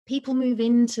people move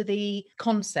into the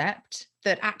concept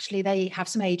that actually they have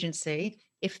some agency.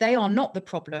 If they are not the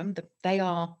problem, that they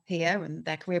are here and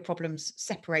their career problems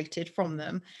separated from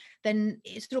them, then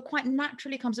it sort of quite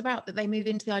naturally comes about that they move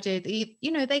into the idea that,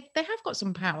 they have got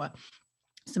some power,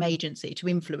 some agency to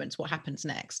influence what happens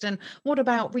next. And what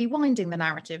about rewinding the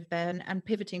narrative then and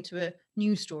pivoting to a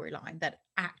new storyline that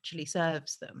actually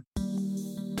serves them?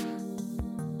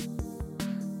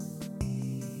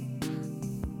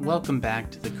 Welcome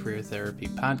back to the Career Therapy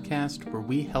Podcast, where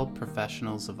we help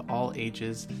professionals of all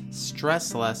ages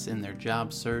stress less in their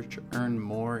job search, earn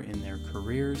more in their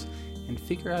careers, and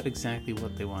figure out exactly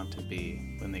what they want to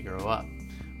be when they grow up.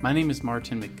 My name is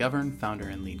Martin McGovern, founder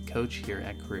and lead coach here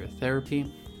at Career Therapy,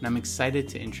 and I'm excited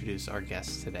to introduce our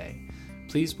guest today.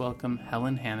 Please welcome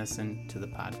Helen Hannison to the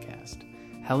podcast.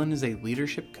 Helen is a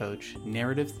leadership coach,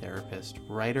 narrative therapist,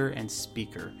 writer, and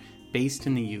speaker based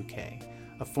in the UK.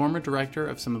 A former director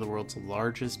of some of the world's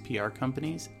largest PR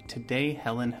companies, today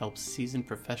Helen helps seasoned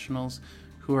professionals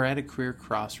who are at a career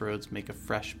crossroads make a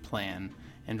fresh plan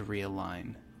and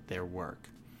realign their work.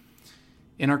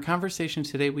 In our conversation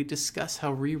today, we discuss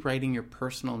how rewriting your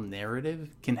personal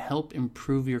narrative can help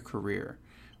improve your career,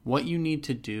 what you need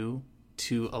to do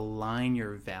to align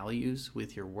your values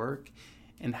with your work,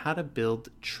 and how to build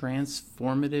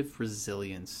transformative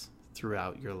resilience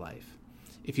throughout your life.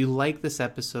 If you like this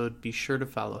episode, be sure to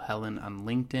follow Helen on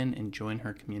LinkedIn and join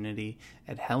her community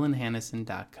at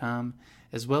helenhannison.com,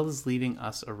 as well as leaving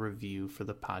us a review for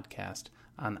the podcast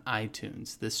on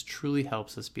iTunes. This truly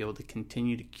helps us be able to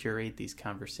continue to curate these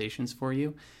conversations for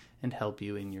you and help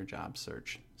you in your job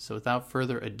search. So without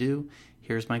further ado,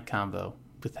 here's my convo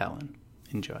with Helen.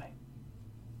 Enjoy.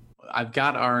 I've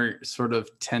got our sort of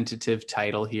tentative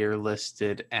title here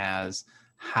listed as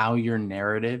How Your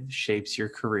Narrative Shapes Your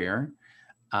Career.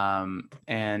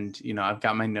 I've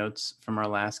got my notes from our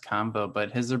last convo,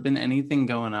 but has there been anything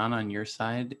going on your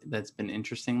side that's been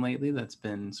interesting lately, that's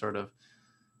been sort of,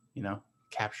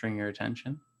 capturing your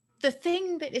attention? The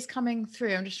thing that is coming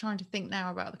through, I'm just trying to think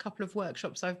now about the couple of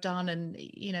workshops I've done, and,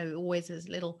 always there's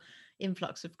a little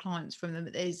influx of clients from them,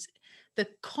 is the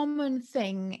common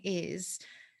thing is,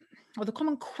 or the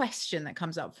common question that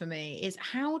comes up for me is,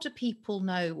 how do people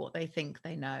know what they think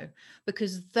they know?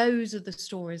 Because those are the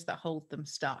stories that hold them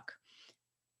stuck.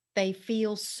 They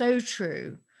feel so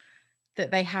true that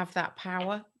they have that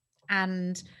power.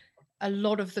 And a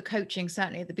lot of the coaching,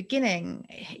 certainly at the beginning,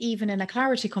 even in a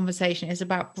clarity conversation, is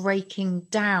about breaking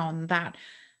down that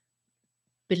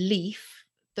belief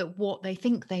that what they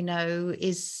think they know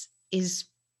is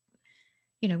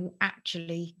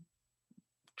actually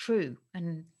true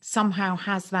and somehow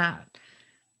has that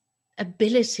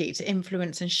ability to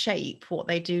influence and shape what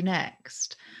they do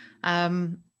next. I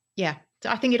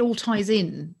think it all ties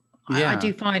in. I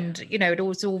do find,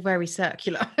 it's all very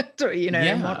circular,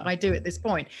 in what I do at this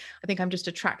point. I think I'm just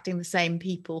attracting the same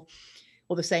people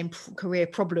or the same career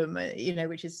problem,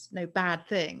 which is no bad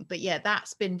thing. But yeah,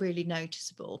 that's been really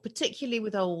noticeable, particularly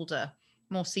with older,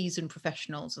 more seasoned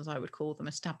professionals, as I would call them,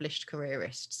 established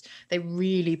careerists. They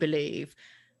really believe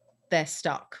they're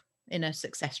stuck in a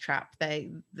success trap.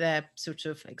 Their sort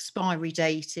of expiry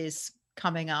date is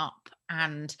coming up,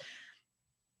 and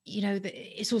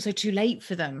it's also too late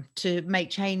for them to make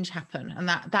change happen. And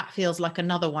that feels like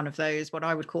another one of those, what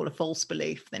I would call a false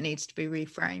belief that needs to be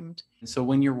reframed. So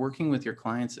when you're working with your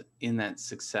clients in that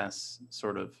success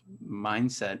sort of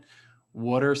mindset,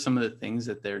 what are some of the things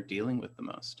that they're dealing with the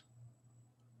most?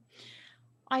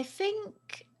 I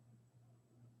think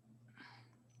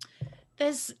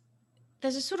there's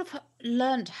a sort of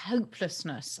learned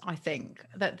hopelessness, I think,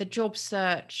 that the job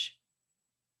search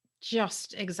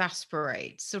just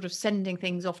exasperates, sort of sending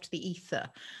things off to the ether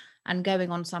and going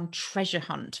on some treasure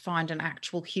hunt to find an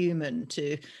actual human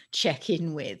to check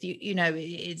in with.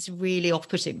 It's really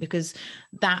off-putting, because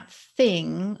that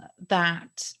thing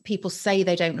that people say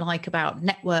they don't like about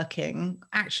networking,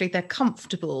 actually they're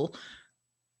comfortable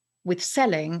with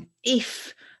selling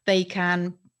if they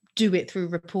can do it through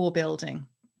rapport building,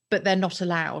 but they're not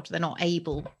allowed, they're not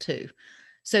able to.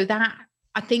 So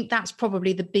I think that's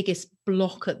probably the biggest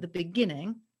block at the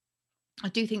beginning. I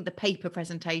do think the paper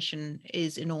presentation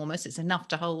is enormous. It's enough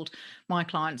to hold my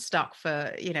clients stuck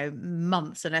for,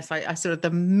 months, unless I sort of,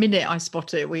 the minute I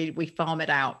spot it, we farm it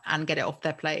out and get it off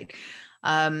their plate.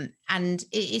 And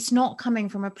it's not coming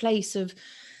from a place of,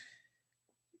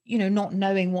 not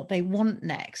knowing what they want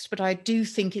next. But I do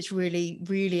think it's really,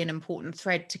 really an important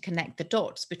thread to connect the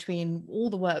dots between all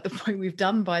the work that we've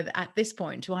done at this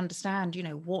point to understand,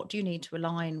 what do you need to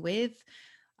align with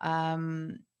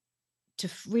to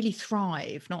really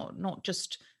thrive, not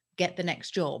just get the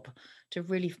next job, to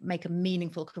really make a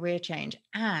meaningful career change?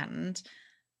 And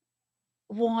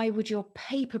why would your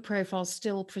paper profile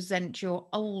still present your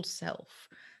old self?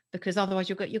 Because otherwise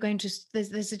you're going to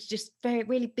there's a just very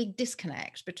really big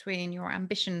disconnect between your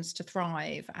ambitions to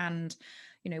thrive and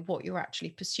what you're actually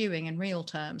pursuing in real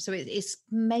terms. So it's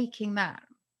making that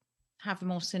have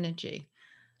more synergy.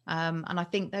 And I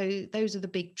think those are the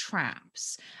big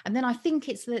traps. And then I think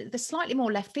it's the slightly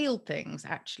more left field things,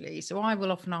 actually. So I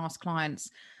will often ask clients,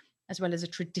 as well as a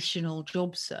traditional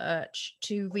job search,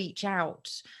 to reach out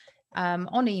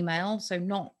on email. So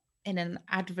not in an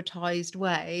advertised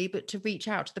way, but to reach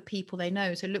out to the people they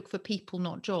know. So look for people,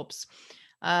 not jobs.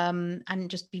 And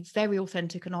just be very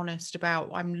authentic and honest about,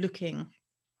 I'm looking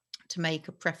to make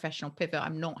a professional pivot.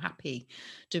 I'm not happy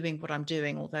doing what I'm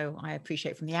doing, although I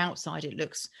appreciate from the outside it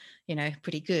looks,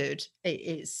 pretty good.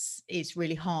 It's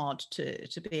really hard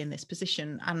to be in this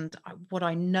position. And what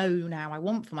I know now I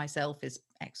want for myself is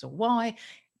X or Y.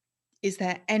 Is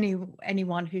there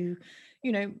anyone who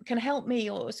can help me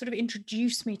or sort of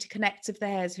introduce me to connects of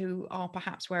theirs who are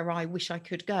perhaps where I wish I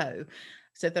could go,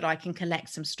 so that I can collect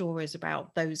some stories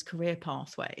about those career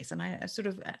pathways? And I sort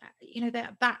of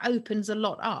that opens a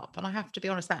lot up. And I have to be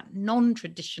honest, that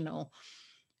non-traditional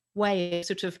way of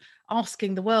sort of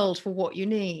asking the world for what you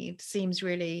need seems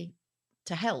really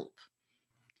to help.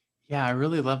 Yeah, I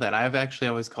really love that. I've actually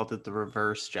always called it the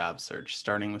reverse job search,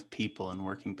 starting with people and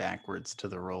working backwards to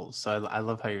the roles. So I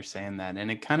love how you're saying that. And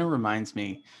it kind of reminds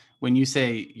me when you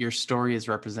say your story is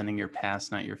representing your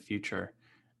past, not your future.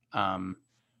 Um,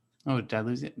 oh, did I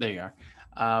lose it? There you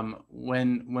are.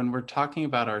 When we're talking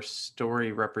about our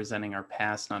story representing our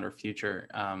past, not our future,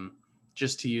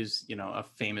 just to use, a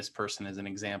famous person as an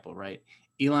example, right?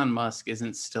 Elon Musk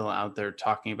isn't still out there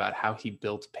talking about how he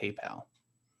built PayPal,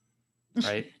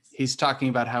 right? He's talking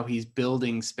about how he's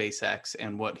building SpaceX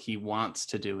and what he wants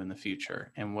to do in the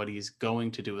future and what he's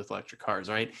going to do with electric cars,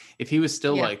 right? If he was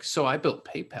still Yeah. like, so I built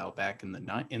PayPal back in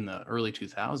the early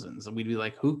 2000s, and we'd be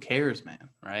like, who cares, man,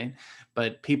 right?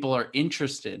 But people are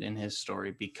interested in his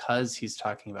story because he's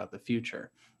talking about the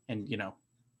future. And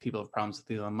people have problems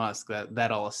with Elon Musk.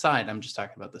 That all aside, I'm just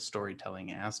talking about the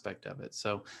storytelling aspect of it.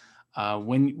 So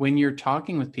when you're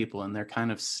talking with people and they're kind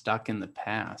of stuck in the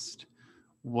past,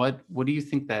 what do you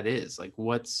think that is? Like,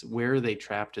 where are they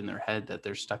trapped in their head that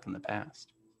they're stuck in the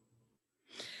past?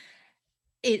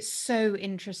 It's so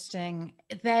interesting.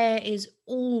 There is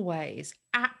always,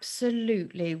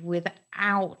 absolutely,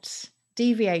 without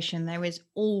deviation, there is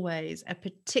always a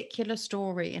particular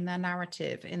story in their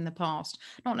narrative in the past,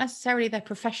 not necessarily their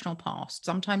professional past,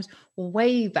 sometimes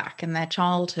way back in their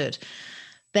childhood.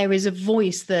 There is a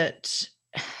voice that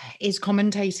is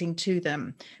commentating to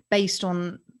them based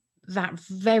on that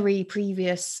very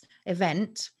previous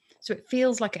event. So it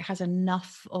feels like it has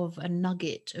enough of a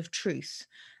nugget of truth,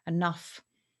 enough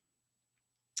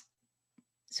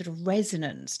sort of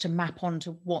resonance to map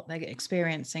onto what they're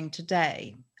experiencing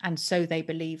today. And so they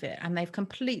believe it. And they've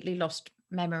completely lost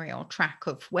memory or track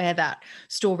of where that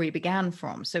story began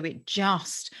from. So it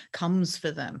just comes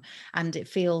for them. And it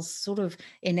feels sort of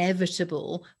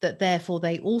inevitable that therefore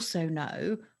they also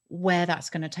know where that's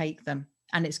going to take them.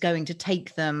 And it's going to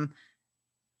take them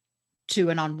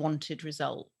to an unwanted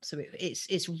result. So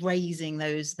it's raising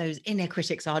those inner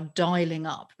critics are dialing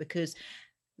up because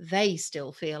they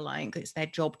still feel like it's their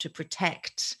job to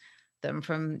protect them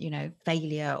from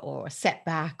failure or a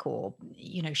setback or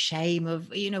shame of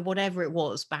whatever it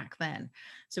was back then.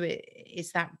 So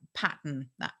it's that pattern,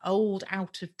 that old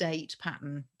out of date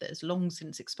pattern that has long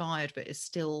since expired but is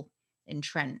still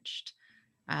entrenched.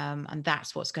 And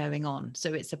that's what's going on.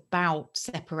 So it's about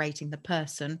separating the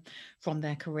person from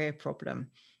their career problem,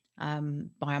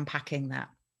 by unpacking that,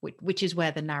 which is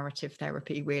where the narrative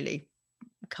therapy really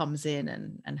comes in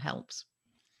and helps.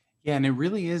 Yeah, and it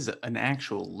really is an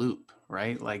actual loop,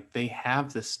 right? Like they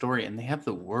have the story and they have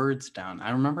the words down.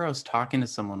 I remember I was talking to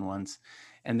someone once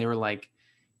and they were like,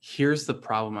 here's the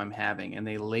problem I'm having. And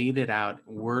they laid it out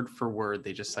word for word.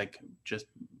 They just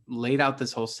laid out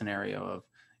this whole scenario of,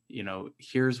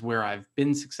 here's where I've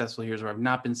been successful, here's where I've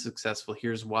not been successful,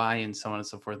 here's why, and so on and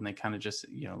so forth. And they kind of just,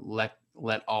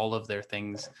 let all of their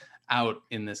things out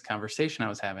in this conversation I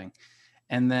was having.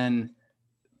 And then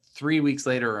 3 weeks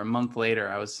later or a month later,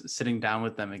 I was sitting down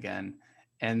with them again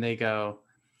and they go,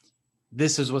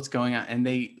 this is what's going on. And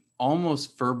they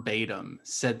almost verbatim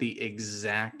said the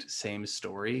exact same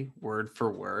story, word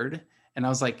for word. And I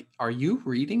was like, are you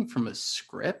reading from a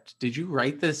script? Did you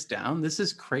write this down? This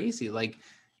is crazy. Like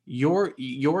your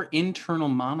internal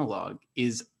monologue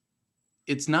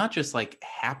it's not just like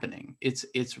happening. It's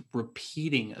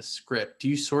repeating a script. Do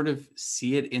you sort of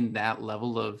see it in that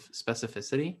level of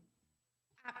specificity?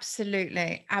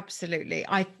 Absolutely, absolutely.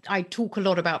 I talk a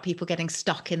lot about people getting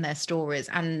stuck in their stories,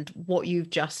 and what you've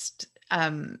just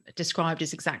described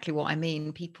is exactly what I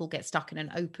mean. People get stuck in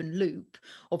an open loop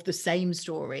of the same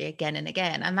story again and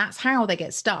again, and that's how they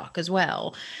get stuck as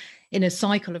well, in a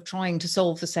cycle of trying to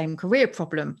solve the same career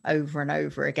problem over and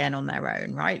over again on their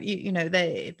own. Right?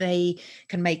 They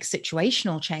can make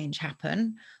situational change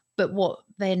happen, but what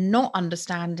they're not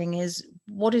understanding is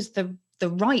what is the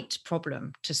right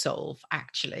problem to solve,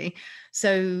 actually.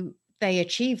 So they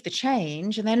achieve the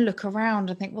change and then look around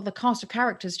and think, well, the cast of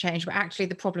characters changed, but actually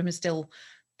the problem is still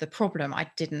the problem. I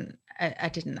didn't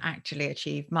actually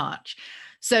achieve much.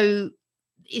 So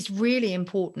it's really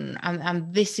important,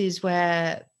 and this is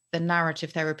where the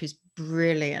narrative therapy is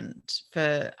brilliant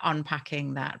for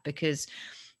unpacking that, because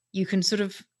you can sort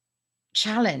of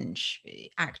challenge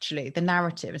actually the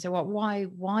narrative and say, well,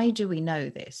 why do we know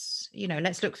this?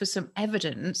 Let's look for some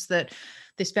evidence that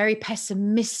this very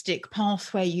pessimistic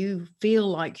pathway you feel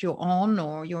like you're on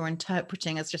or you're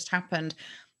interpreting has just happened,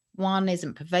 one,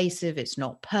 isn't pervasive, it's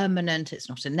not permanent, it's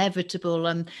not inevitable.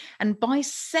 And by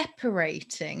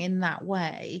separating in that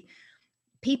way,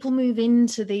 people move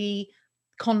into the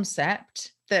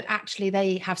concept that actually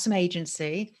they have some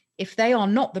agency. If they are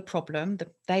not the problem,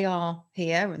 that they are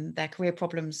here and their career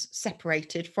problems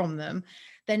separated from them,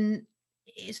 then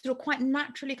it sort of quite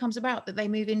naturally comes about that they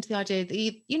move into the idea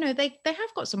that they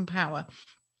have got some power,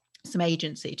 some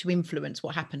agency to influence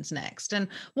what happens next. And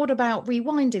what about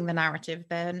rewinding the narrative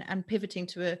then and pivoting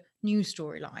to a new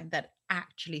storyline that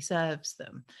actually serves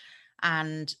them?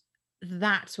 And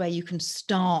that's where you can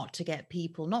start to get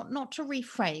people not to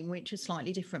reframe, which is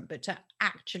slightly different, but to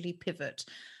actually pivot.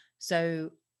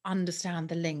 So understand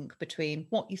the link between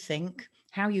what you think,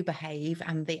 how you behave,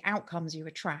 and the outcomes you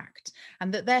attract.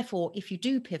 And that therefore, if you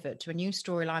do pivot to a new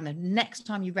storyline, the next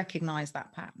time you recognize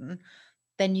that pattern,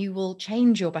 then you will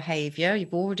change your behavior.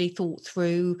 You've already thought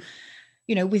through,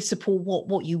 with support,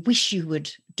 what you wish you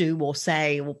would do or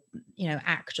say or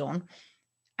act on,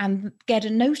 and get a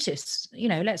notice.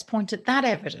 Let's point at that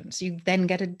evidence. You then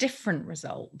get a different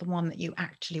result, the one that you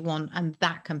actually want, and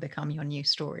that can become your new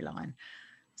storyline.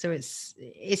 So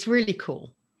it's really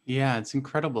cool. Yeah, it's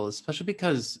incredible, especially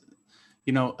because,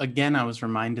 again, I was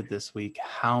reminded this week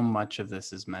how much of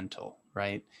this is mental,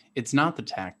 right? It's not the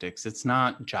tactics, it's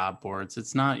not job boards,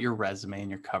 it's not your resume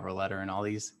and your cover letter and all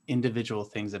these individual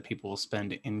things that people will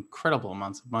spend incredible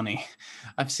amounts of money.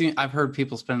 I've heard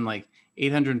people spend like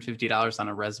 $850 on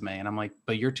a resume, and I'm like,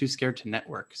 but you're too scared to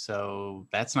network, so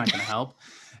that's not going to help.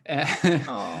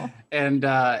 Oh.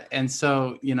 And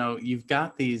so, you've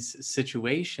got these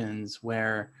situations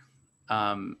where,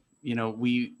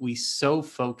 we so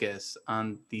focus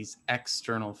on these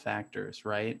external factors,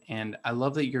 right? And I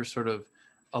love that you're sort of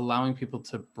allowing people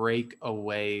to break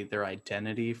away their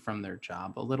identity from their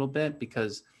job a little bit,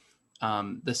 because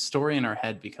the story in our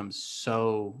head becomes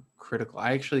so critical.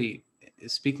 I actually,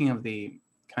 speaking of the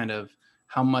kind of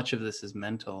how much of this is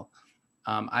mental,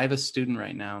 I have a student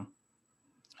right now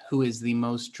who is the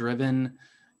most driven,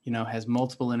 has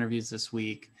multiple interviews this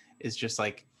week, is just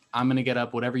like, I'm going to get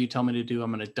up, whatever you tell me to do,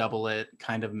 I'm going to double it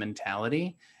kind of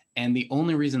mentality. And the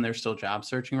only reason they're still job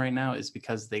searching right now is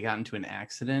because they got into an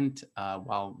accident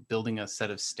while building a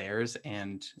set of stairs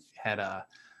and had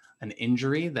an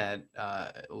injury that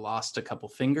lost a couple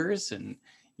fingers. And,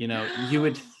 you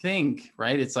would think,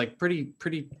 right, it's like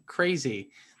pretty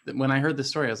crazy. When I heard the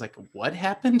story, I was like, what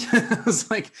happened? I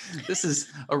was like, this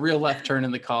is a real left turn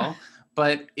in the call.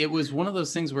 But it was one of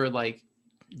those things where, like,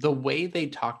 the way they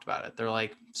talked about it, they're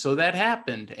like, so that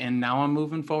happened, and now I'm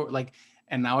moving forward, like,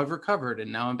 and now I've recovered, and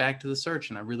now I'm back to the search,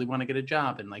 and I really want to get a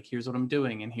job, and like, here's what I'm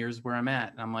doing, and here's where I'm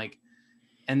at. And I'm like,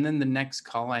 and then the next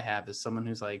call I have is someone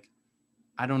who's like,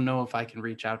 I don't know if I can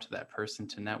reach out to that person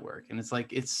to network. And it's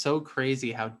like, it's so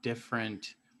crazy how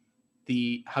different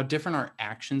our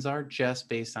actions are just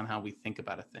based on how we think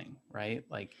about a thing, right?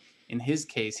 Like, in his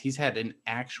case, he's had an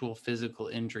actual physical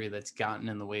injury that's gotten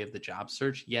in the way of the job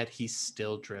search, yet he's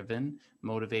still driven,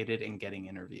 motivated, and getting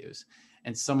interviews.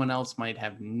 And someone else might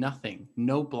have nothing,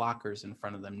 no blockers in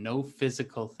front of them, no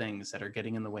physical things that are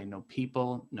getting in the way, no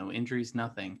people, no injuries,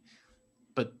 nothing.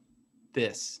 But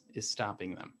this is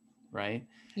stopping them, right?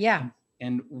 Yeah.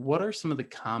 And what are some of the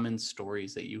common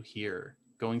stories that you hear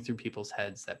going through people's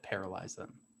heads that paralyze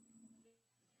them?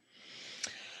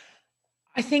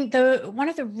 I think one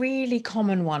of the really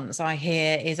common ones I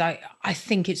hear is I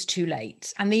think it's too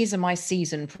late. And these are my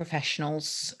seasoned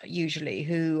professionals usually,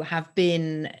 who have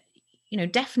been,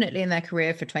 definitely in their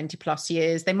career for 20 plus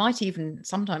years. They might even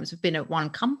sometimes have been at one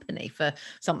company for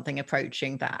something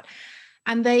approaching that.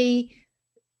 And they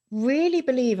really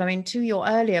believe, I mean, to your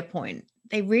earlier point,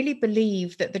 they really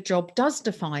believe that the job does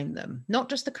define them, not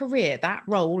just the career. That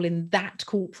role in that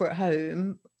corporate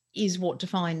home is what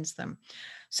defines them.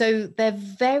 So they're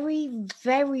very,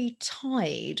 very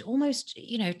tied, almost,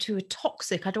 to a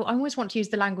toxic. I always want to use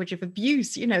the language of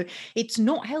abuse. It's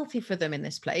not healthy for them in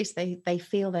this place. They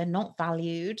feel they're not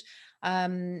valued.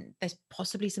 There's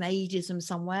possibly some ageism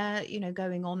somewhere,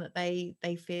 going on that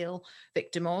they feel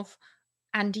victim of,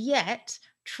 and yet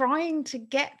trying to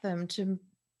get them to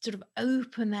sort of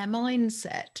open their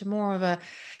mindset to more of a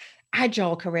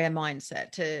agile career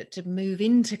mindset, to move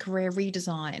into career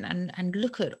redesign and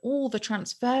look at all the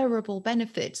transferable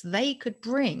benefits they could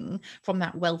bring from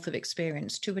that wealth of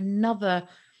experience to another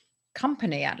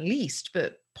company at least,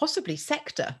 but possibly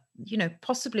sector,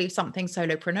 possibly something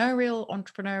solopreneur,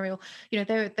 entrepreneurial.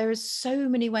 There is so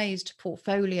many ways to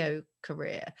portfolio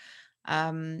career,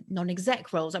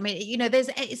 non-exec roles. I mean,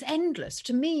 it's endless.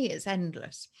 To me, it's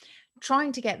endless.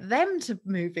 Trying to get them to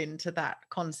move into that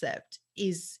concept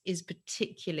is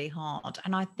particularly hard.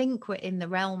 And I think we're in the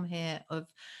realm here of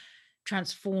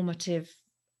transformative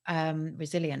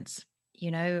resilience,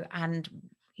 and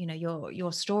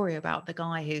your story about the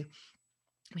guy who,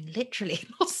 I mean, literally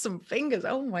lost some fingers.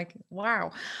 Oh my,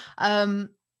 wow.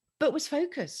 But was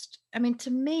focused. I mean, to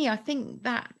me, I think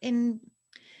that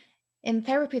in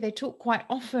therapy, they talk quite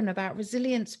often about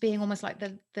resilience being almost like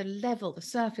the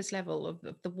surface level of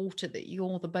the water, that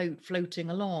you're the boat floating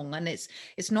along. And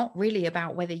it's not really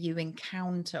about whether you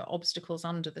encounter obstacles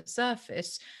under the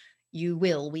surface.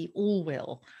 We all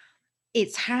will.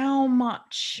 It's how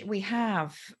much we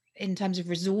have in terms of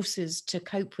resources to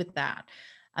cope with that.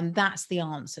 And that's the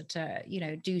answer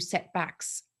to, do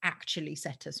setbacks actually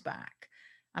set us back?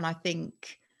 And I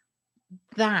think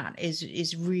that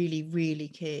is really, really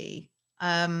key.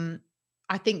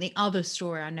 I think the other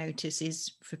story I notice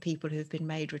is for people who've been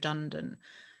made redundant.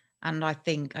 And I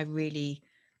think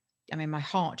my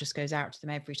heart just goes out to them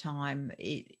every time.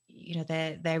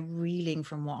 They're reeling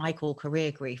from what I call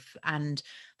career grief, and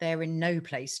they're in no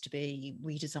place to be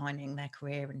redesigning their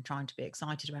career and trying to be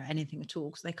excited about anything at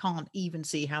all, because they can't even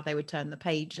see how they would turn the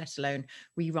page, let alone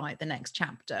rewrite the next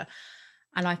chapter.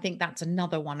 And I think that's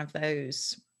another one of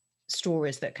those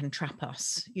stories that can trap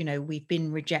us. We've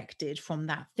been rejected from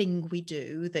that thing we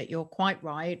do, that you're quite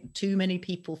right, too many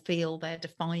people feel they're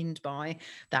defined by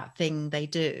that thing they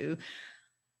do.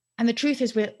 And the truth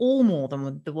is, we're all more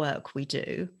than the work we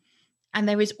do. And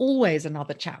there is always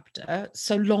another chapter,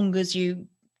 so long as you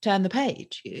turn the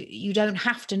page. You don't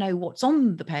have to know what's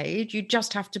on the page. You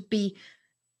just have to be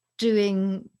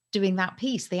doing that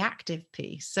piece, the active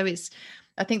piece. So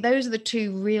I think those are the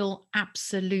two real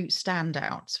absolute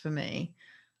standouts for me.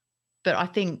 But I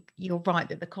think you're right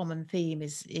that the common theme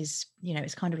is it's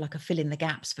kind of like a fill in the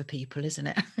gaps for people, isn't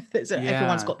it?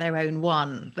 Everyone's got their own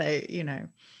one.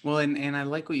 Well, and I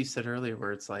like what you said earlier,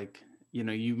 where it's like,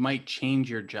 you might change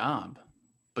your job,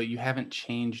 but you haven't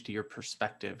changed your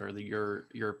perspective or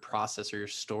your process or your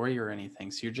story or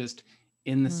anything. So you're just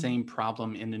in the same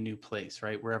problem in a new place,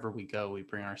 right? Wherever we go, we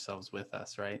bring ourselves with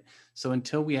us, right? So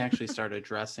until we actually start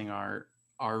addressing our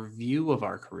view of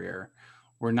our career,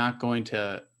 we're not going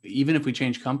to, even if we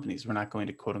change companies, we're not going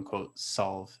to quote unquote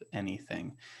solve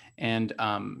anything. And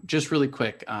just really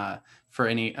quick, for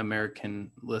any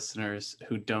American listeners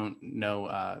who don't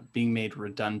know, being made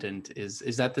redundant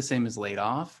is that the same as laid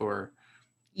off, or?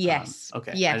 Yes.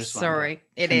 Okay. Yes. Sorry.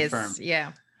 It is.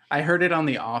 Yeah. I heard it on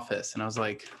The Office and I was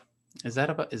like, is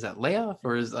that layoff,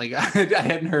 or is like, I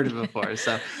hadn't heard it before.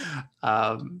 So,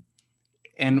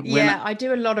 and when I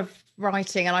do a lot of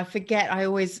writing and I forget, I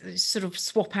always sort of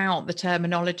swap out the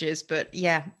terminologies, but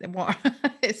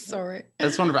sorry.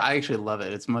 That's wonderful. I actually love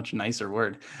it. It's a much nicer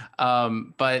word.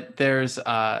 But there's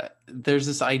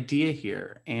this idea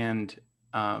here, and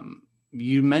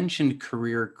you mentioned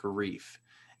career grief,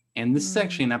 and this is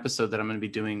actually an episode that I'm going to be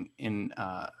doing in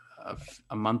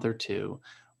a month or two,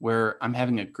 where I'm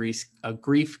having a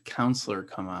grief counselor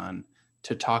come on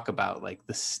to talk about like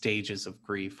the stages of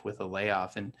grief with a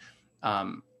layoff. And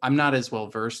I'm not as well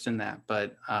versed in that,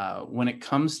 but when it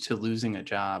comes to losing a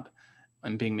job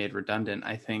and being made redundant,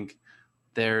 I think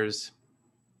there's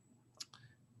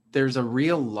a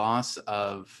real loss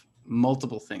of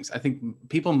multiple things. I think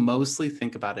people mostly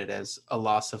think about it as a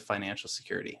loss of financial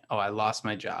security. Oh, I lost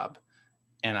my job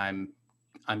and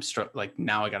I'm struck, like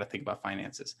now I got to think about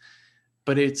finances.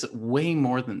 But it's way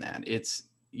more than that. It's,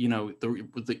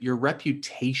 your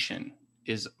reputation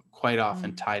is quite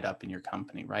often tied up in your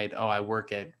company, right? Oh, I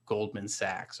work at Goldman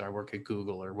Sachs, or I work at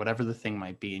Google, or whatever the thing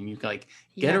might be. And you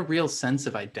get a real sense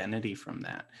of identity from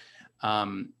that.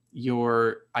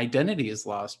 your identity is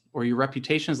lost, or your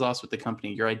reputation is lost with the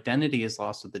company. Your identity is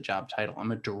lost with the job title.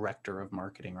 I'm a director of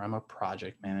marketing, or I'm a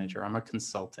project manager, I'm a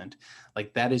consultant.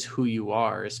 Like, that is who you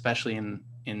are, especially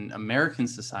in American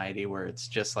society, where it's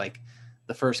just like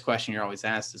the first question you're always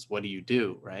asked is, what do you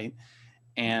do? Right.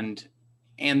 And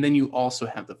then you also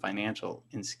have the financial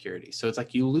insecurity. So it's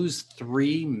like you lose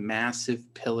three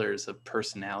massive pillars of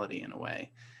personality in a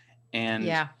way. And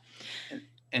Yeah.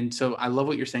 and so I love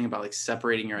what you're saying about like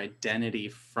separating your identity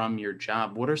from your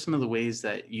job. What are some of the ways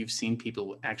that you've seen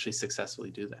people actually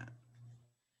successfully do that?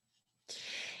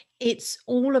 It's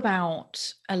all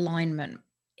about alignment.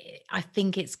 I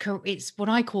think it's what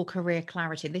I call career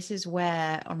clarity. This is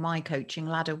where on my coaching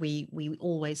ladder we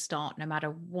always start, no matter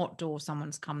what door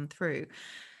someone's come through,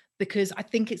 because I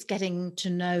think it's getting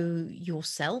to know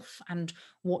yourself and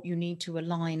what you need to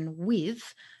align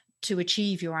with to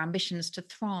achieve your ambitions to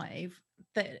thrive.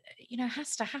 That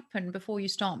has to happen before you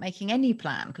start making any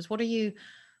plan. Because what are you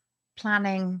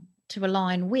planning to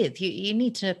align with? You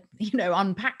need to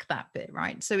unpack that bit,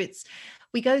 right? So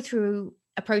we go through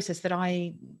a process that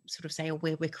I sort of say, oh,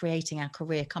 we're creating our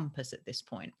career compass at this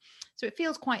point. So it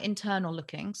feels quite internal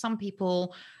looking. Some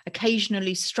people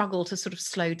occasionally struggle to sort of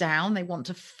slow down. They want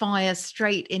to fire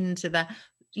straight into the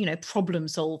problem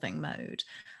solving mode.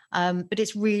 But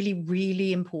it's really,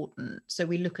 really important. So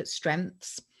we look at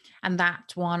strengths, and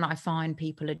that one I find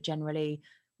people are generally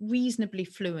reasonably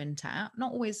fluent at,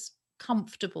 not always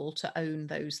comfortable to own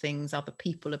those things other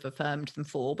people have affirmed them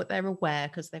for, but they're aware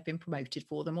because they've been promoted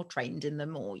for them or trained in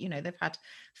them, or they've had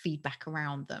feedback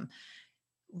around them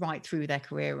right through their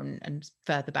career and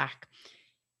further back.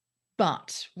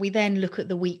 But we then look at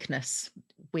the weakness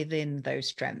within those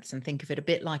strengths and think of it a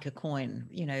bit like a coin.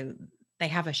 They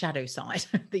have a shadow side.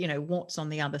 What's on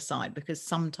the other side? Because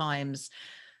sometimes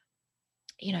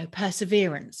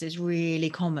perseverance is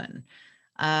really common,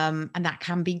 and that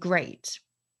can be great.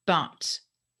 But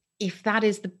if that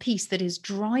is the piece that is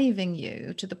driving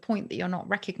you to the point that you're not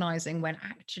recognizing when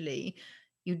actually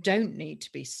you don't need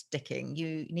to be sticking,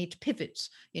 you need to pivot,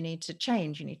 you need to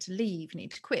change, you need to leave, you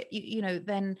need to quit,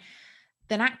 then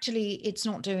actually it's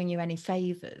not doing you any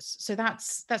favors. So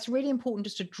that's really important,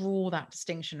 just to draw that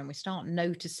distinction. And we start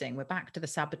noticing we're back to the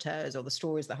saboteurs or the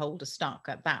stories that hold us stuck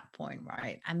at that point,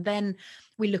 right? And then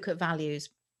we look at values.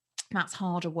 That's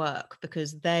harder work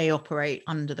because they operate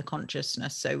under the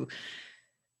consciousness. So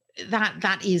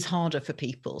that is harder for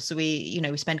people. So we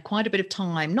spend quite a bit of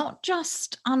time not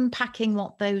just unpacking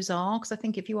what those are, because I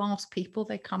think if you ask people,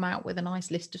 they come out with a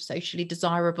nice list of socially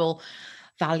desirable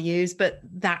values, but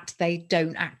that they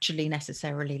don't actually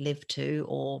necessarily live to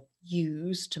or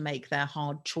use to make their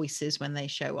hard choices when they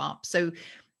show up. So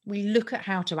we look at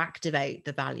how to activate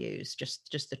the values,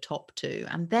 just the top two,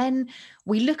 and then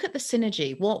we look at the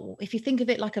synergy. What if you think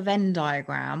of it like a Venn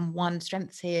diagram, one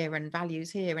strengths here and values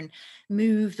here, and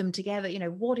move them together?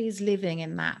 What is living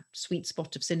in that sweet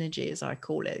spot of synergy, as I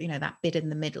call it, that bit in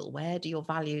the middle? Where do your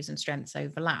values and strengths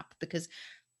overlap? Because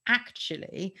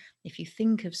actually, if you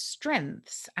think of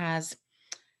strengths as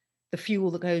the fuel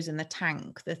that goes in the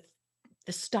tank, the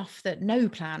stuff that no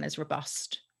plan is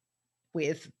robust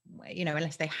with,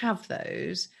 unless they have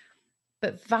those.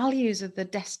 But values are the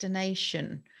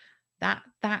destination. That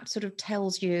sort of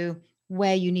tells you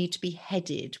where you need to be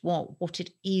headed, what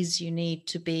it is you need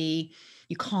to be.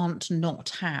 You can't not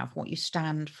have what you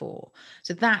stand for.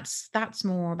 So that's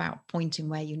more about pointing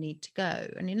where you need to go.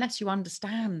 And unless you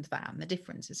understand that and the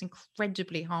difference, it's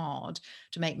incredibly hard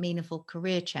to make meaningful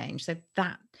career change. So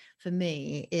that, for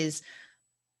me, is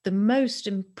the most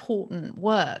important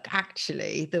work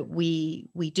actually that we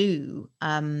do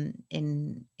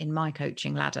in my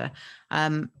coaching ladder,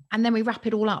 and then we wrap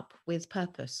it all up with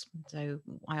purpose. So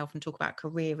I often talk about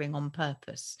careering on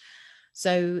purpose.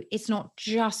 So it's not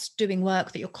just doing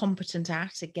work that you're competent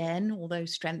at, again, although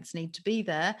strengths need to be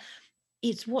there.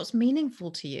 It's what's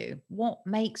meaningful to you, what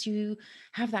makes you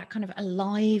have that kind of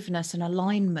aliveness and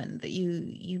alignment, that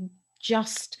you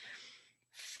just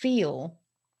feel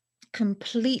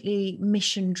completely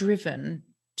mission driven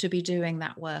to be doing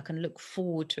that work and look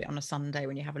forward to it on a Sunday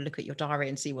when you have a look at your diary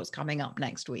and see what's coming up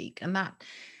next week. And that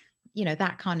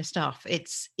kind of stuff,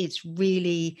 it's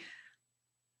really,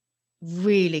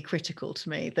 really critical to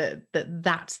me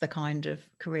that's the kind of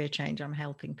career change I'm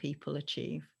helping people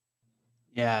achieve.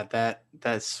 Yeah,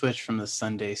 that switch from the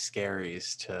Sunday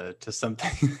scaries to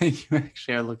something that you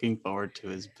actually are looking forward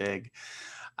to is big.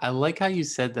 I like how you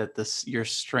said that your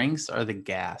strengths are the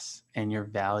gas and your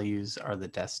values are the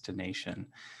destination.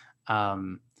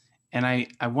 Um, and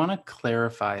I want to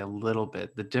clarify a little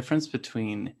bit the difference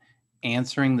between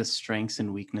answering the strengths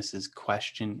and weaknesses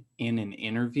question in an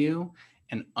interview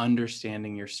and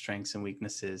understanding your strengths and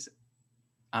weaknesses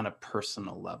on a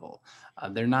personal level.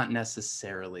 They're not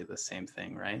necessarily the same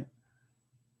thing, right?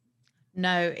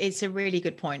 No, it's a really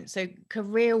good point. So,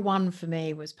 career one for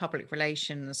me was public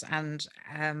relations, and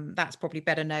that's probably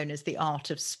better known as the art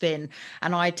of spin.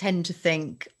 And I tend to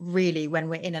think, really, when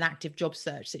we're in an active job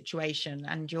search situation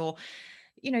and you're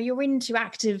into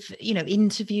active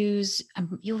interviews,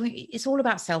 it's all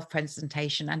about self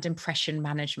presentation and impression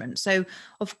management. So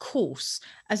of course,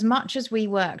 as much as we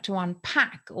work to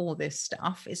unpack all this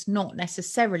stuff, it's not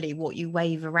necessarily what you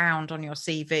wave around on your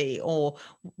CV or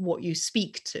what you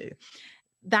speak to.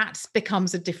 That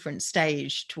becomes a different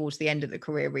stage towards the end of the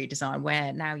career redesign,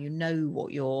 where now you know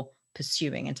what you're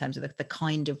pursuing in terms of the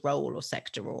kind of role or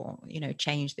sector or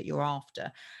change that you're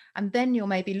after. And then you're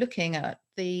maybe looking at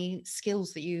the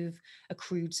skills that you've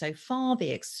accrued so far, the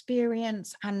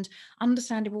experience, and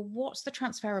understanding, well, what's the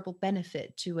transferable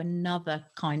benefit to another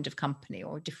kind of company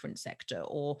or a different sector?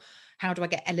 Or how do I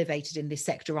get elevated in this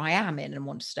sector I am in and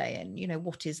want to stay in?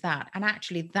 What is that? And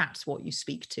actually, that's what you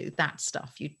speak to, that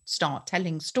stuff. You start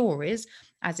telling stories,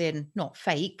 as in not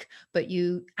fake, but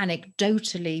you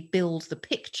anecdotally build the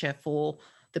picture for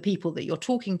the people that you're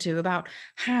talking to about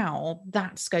how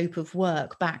that scope of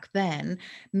work back then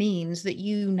means that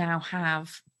you now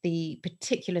have the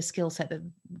particular skill set that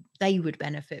they would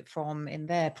benefit from in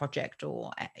their project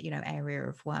or area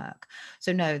of work.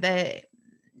 So no, the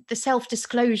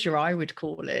self-disclosure, I would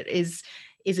call it, is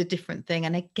a different thing,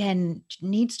 and again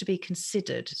needs to be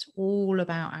considered. It's all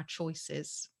about our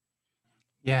choices.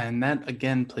 Yeah, and that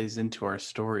again plays into our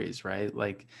stories, right?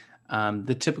 Like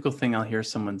the typical thing I'll hear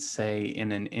someone say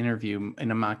in an interview, in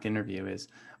a mock interview, is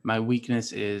my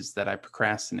weakness is that I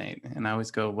procrastinate. And I always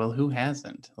go, well, who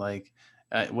hasn't? Like,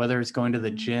 whether it's going to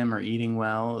the Mm. gym or eating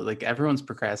well, like everyone's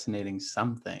procrastinating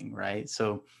something, right?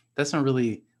 So that's not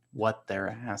really what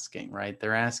they're asking, right?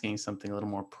 They're asking something a little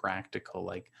more practical,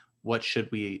 like what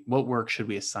work should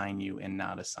we assign you and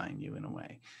not assign you in a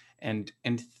way? And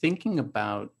thinking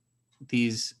about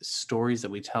these stories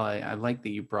that we tell, I like that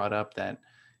you brought up that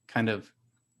kind of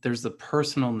there's the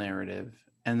personal narrative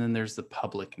and then there's the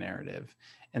public narrative.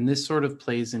 And this sort of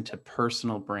plays into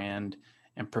personal brand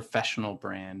and professional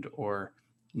brand, or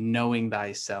knowing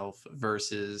thyself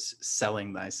versus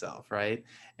selling thyself, right?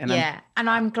 And I'm Yeah, and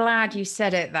I'm glad you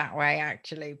said it that way,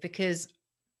 actually, because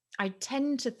I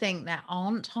tend to think there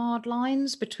aren't hard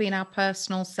lines between our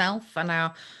personal self and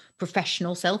our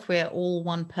professional self. We're all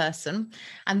one person.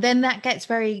 And then that gets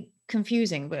very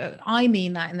confusing. But I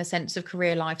mean that in the sense of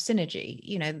career life synergy.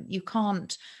 You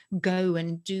can't go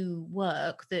and do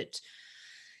work that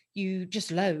you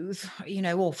just loathe,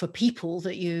 or for people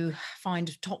that you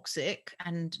find toxic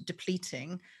and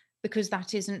depleting, because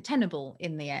that isn't tenable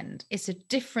in the end. It's a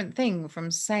different thing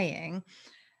from saying,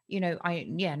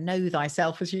 know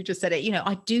thyself, as you just said it.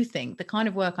 I do think the kind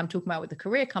of work I'm talking about with the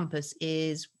career compass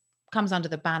comes under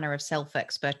the banner of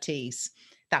self-expertise.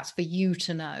 That's for you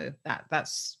to know.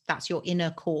 That's your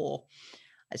inner core.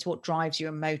 It's what drives you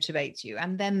and motivates you.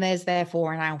 And then there's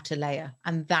therefore an outer layer,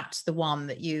 and that's the one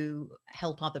that you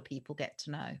help other people get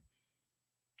to know.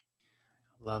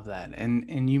 Love that.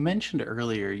 And you mentioned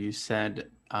earlier, you said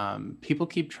people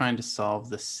keep trying to solve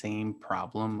the same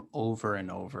problem over and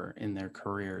over in their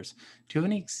careers. Do you have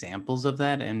any examples of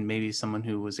that, and maybe someone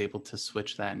who was able to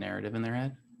switch that narrative in their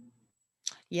head?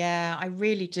 Yeah, I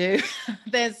really do.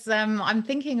 There's I'm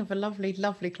thinking of a lovely,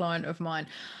 lovely client of mine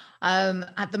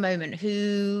at the moment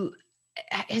who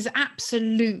has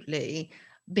absolutely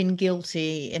been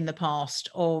guilty in the past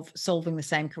of solving the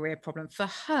same career problem. For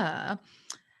her,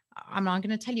 I'm going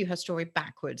to tell you her story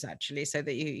backwards, actually, so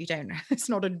that you don't, it's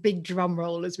not a big drum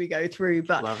roll as we go through.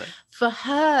 But Love it. for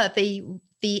her,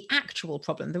 the actual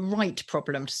problem, the right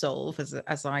problem to solve,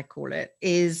 as I call it,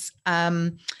 is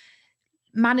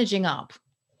managing up.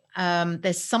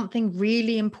 There's something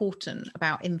really important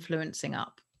about influencing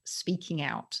up, speaking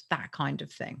out, that kind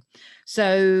of thing.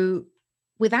 So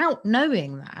without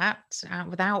knowing that,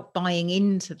 without buying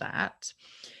into that,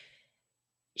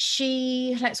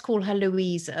 let's call her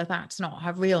Louisa, that's not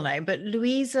her real name, but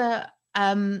Louisa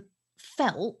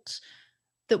felt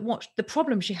that what the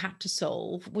problem she had to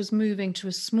solve was moving to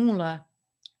a smaller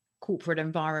corporate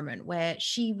environment where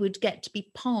she would get to be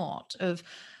part of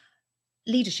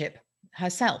leadership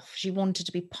herself. She wanted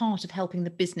to be part of helping the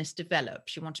business develop.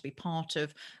 She wanted to be part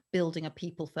of building a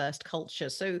people first culture.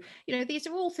 So, these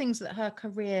are all things that her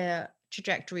career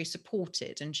trajectory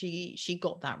supported, and she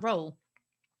got that role.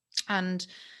 And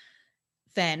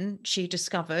then she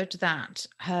discovered that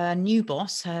her new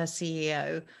boss, her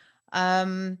CEO,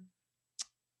 um,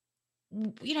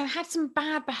 had some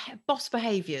bad boss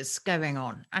behaviors going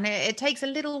on. And it takes a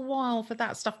little while for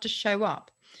that stuff to show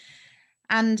up.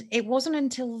 And it wasn't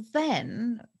until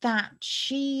then that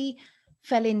she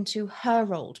fell into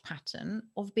her old pattern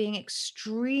of being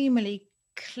extremely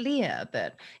clear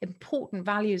that important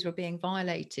values were being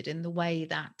violated in the way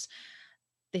that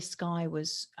this guy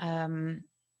was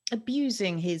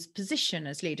abusing his position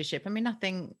as leadership. I mean,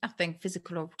 nothing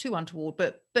physical or too untoward,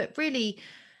 but really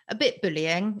a bit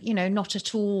bullying, not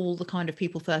at all the kind of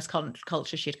people first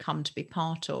culture she'd come to be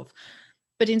part of.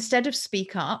 But instead of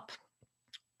speak up,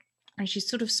 and she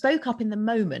sort of spoke up in the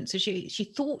moment. So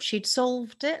she thought she'd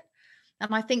solved it.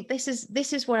 And I think this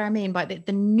is what I mean by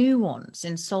the nuance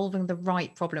in solving the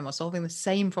right problem or solving the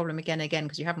same problem again and again,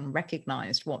 because you haven't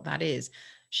recognized what that is,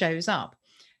 shows up.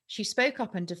 She spoke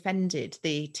up and defended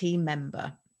the team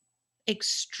member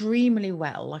extremely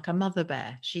well, like a mother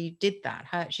bear. She did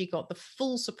that. She got the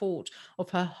full support of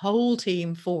her whole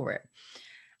team for it.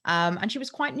 And she was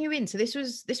quite new in. So this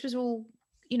was all,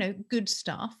 good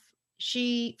stuff.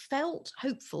 She felt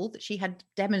hopeful that she had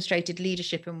demonstrated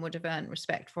leadership and would have earned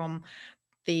respect from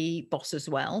the boss as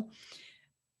well.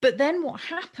 But then what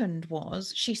happened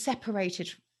was she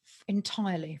separated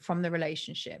entirely from the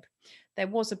relationship. There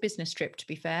was a business trip, to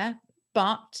be fair,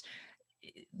 but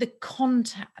the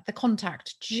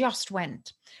contact just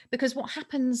went. Because what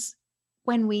happens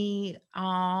when we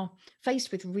are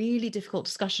faced with really difficult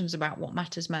discussions about what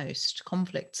matters most,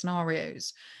 conflict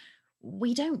scenarios,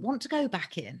 we don't want to go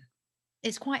back in.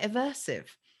 It's quite aversive.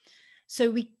 So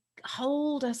we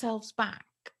hold ourselves back,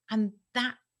 and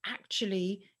that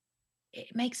actually,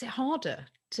 it makes it harder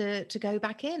to go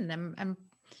back in and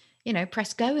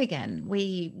press go again.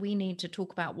 We need to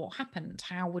talk about what happened.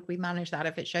 How would we manage that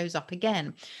if it shows up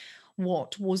again?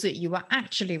 What was it you were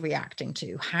actually reacting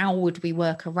to? How would we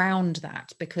work around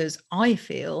that? Because I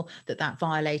feel that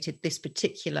violated this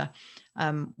particular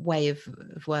way of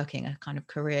working, a kind of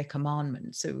career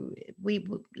commandment. So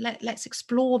let's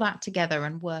explore that together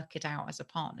and work it out as a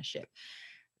partnership.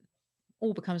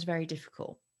 All becomes very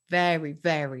difficult, very,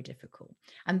 very difficult.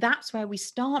 And that's where we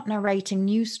start narrating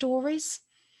new stories.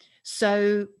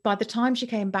 So by the time she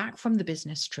came back from the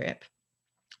business trip,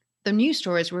 the news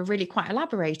stories were really quite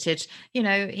elaborated.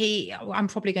 I'm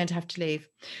probably going to have to leave.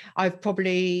 I've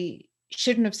probably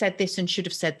shouldn't have said this and should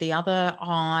have said the other.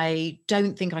 I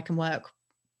don't think I can work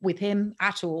with him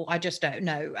at all. I just don't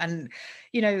know. And,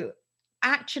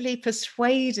 actually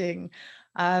persuading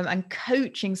and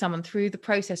coaching someone through the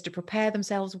process to prepare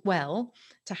themselves well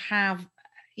to have,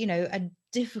 a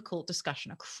difficult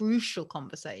discussion, a crucial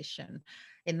conversation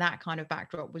in that kind of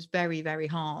backdrop was very, very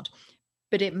hard.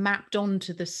 But it mapped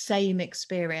onto the same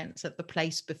experience at the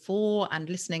place before and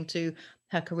listening to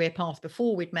her career path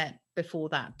before we'd met before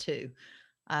that too.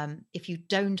 If you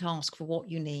don't ask for what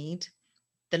you need,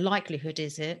 the likelihood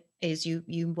is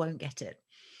you won't get it.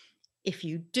 If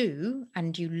you do,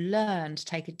 and you learn to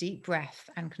take a deep breath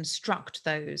and construct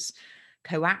those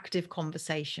coactive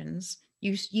conversations,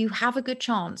 you have a good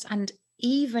chance. And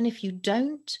even if you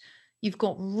don't, you've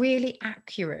got really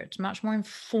accurate, much more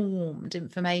informed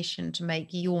information to make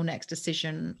your next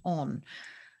decision on.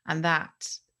 And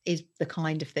that is the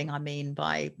kind of thing I mean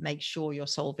by make sure you're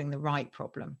solving the right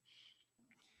problem.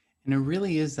 And it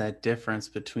really is that difference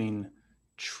between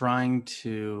trying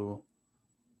to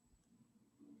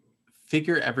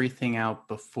figure everything out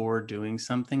before doing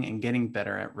something and getting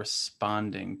better at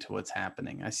responding to what's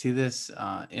happening. I see this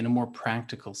in a more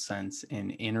practical sense in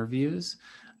interviews,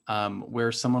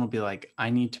 where someone will be like, I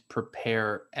need to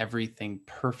prepare everything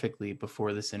perfectly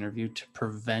before this interview to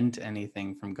prevent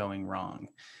anything from going wrong.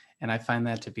 And I find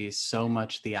that to be so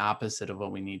much the opposite of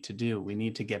what we need to do. We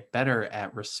need to get better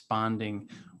at responding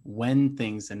when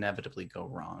things inevitably go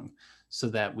wrong, so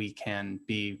that we can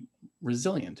be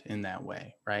resilient in that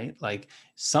way, right? Like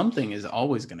something is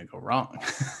always going to go wrong.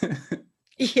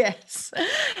 Yes,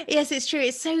 it's true.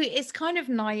 It's kind of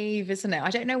naive, isn't it? I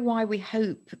don't know why we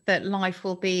hope that life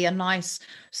will be a nice,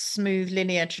 smooth,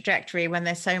 linear trajectory when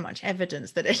there's so much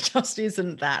evidence that it just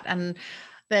isn't that. And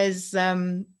there's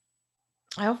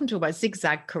I often talk about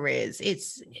zigzag careers.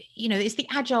 It's the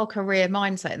agile career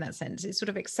mindset in that sense. It's sort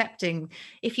of accepting,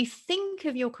 if you think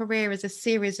of your career as a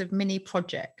series of mini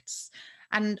projects,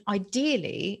 and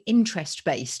ideally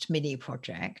interest-based mini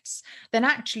projects, then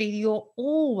actually you're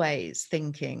always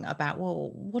thinking about,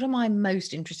 well, what am I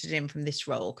most interested in from this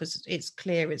role? Because it's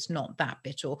clear it's not that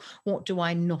bit, or what do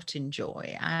I not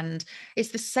enjoy? And it's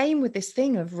the same with this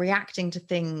thing of reacting to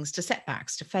things, to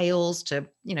setbacks, to fails, to,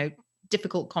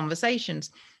 difficult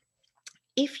conversations.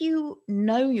 if you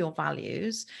know your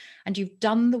values and you've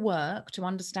done the work to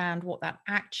understand what that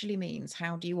actually means,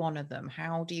 how do you honor them?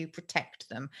 How do you protect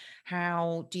them?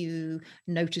 How do you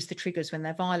notice the triggers when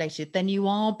they're violated? Then you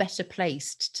are better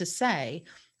placed to say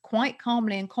quite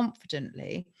calmly and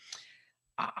confidently,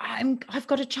 I've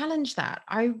got to challenge that.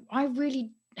 I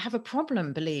really have a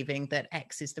problem believing that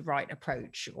X is the right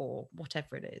approach or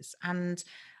whatever it is. And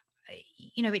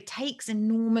it takes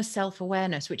enormous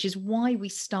self-awareness, which is why we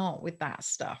start with that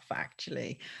stuff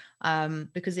actually,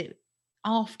 because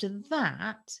after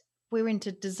that we're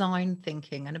into design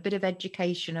thinking and a bit of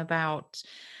education about,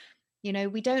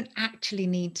 we don't actually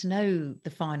need to know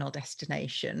the final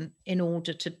destination in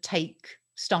order to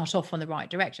start off on the right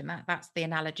direction. That's the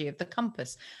analogy of the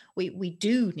compass. We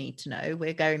do need to know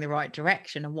we're going the right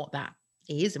direction and what that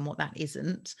is and what that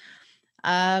isn't.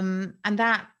 And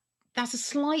that's a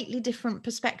slightly different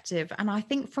perspective. And I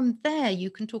think from there, you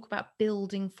can talk about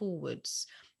building forwards.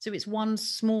 So it's one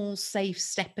small, safe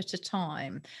step at a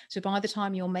time. So by the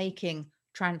time you're making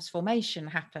transformation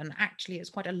happen, actually, it's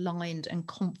quite aligned and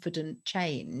confident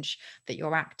change that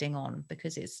you're acting on,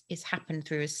 because it's happened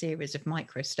through a series of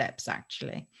micro steps,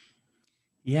 actually.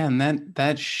 Yeah, and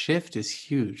that shift is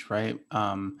huge, right?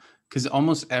 Because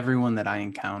almost everyone that I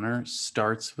encounter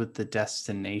starts with the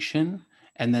destination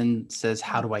and then says,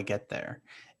 "How do I get there?"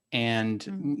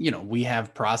 And we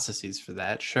have processes for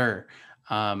that, sure.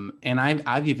 And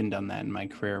I've even done that in my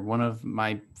career. One of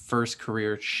my first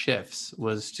career shifts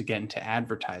was to get into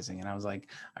advertising, and I was like,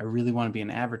 I really want to be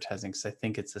in advertising because I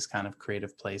think it's this kind of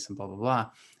creative place and blah blah blah.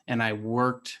 And I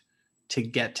worked to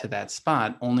get to that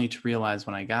spot, only to realize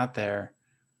when I got there,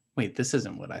 wait, this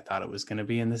isn't what I thought it was going to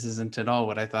be, and this isn't at all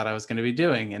what I thought I was going to be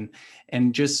doing.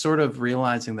 And just sort of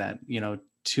realizing that,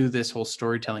 to this whole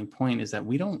storytelling point, is that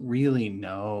we don't really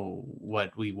know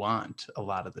what we want a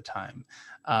lot of the time.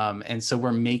 And so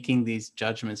we're making these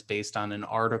judgments based on an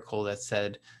article that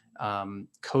said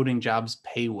coding jobs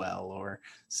pay well, or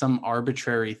some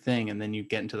arbitrary thing. And then you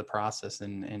get into the process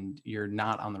and you're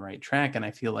not on the right track. And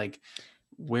I feel like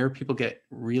where people get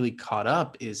really caught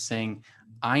up is saying,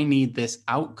 I need this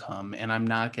outcome and I'm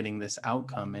not getting this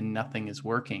outcome and nothing is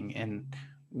working. And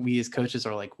we as coaches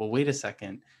are like, well, wait a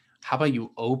second. How about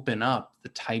you open up the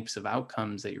types of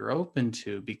outcomes that you're open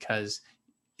to, because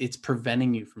it's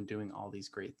preventing you from doing all these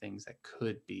great things that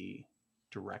could be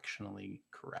directionally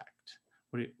correct.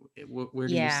 Where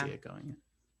do you see it going?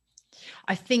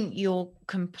 I think you're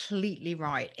completely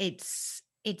right. It's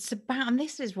about, and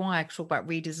this is why I talk about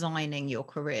redesigning your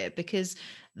career, because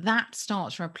that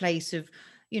starts from a place of,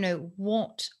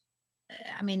 what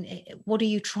are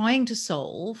you trying to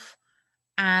solve?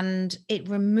 And it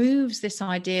removes this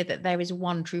idea that there is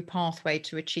one true pathway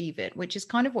to achieve it, which is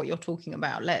kind of what you're talking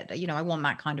about. I want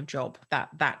that kind of job.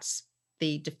 That's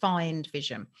the defined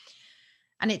vision.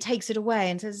 And it takes it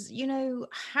away and says,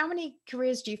 how many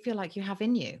careers do you feel like you have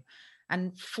in you?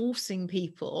 And forcing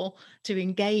people to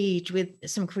engage with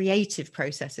some creative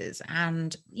processes.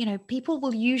 And, people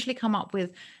will usually come up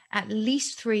with at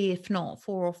least 3, if not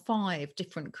 4 or 5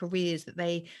 different careers that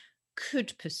they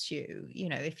could pursue,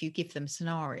 if you give them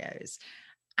scenarios.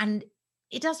 And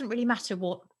it doesn't really matter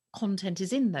what content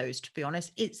is in those, to be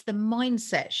honest. It's the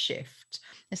mindset shift.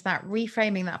 It's that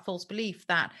reframing that false belief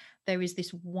that there is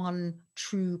this one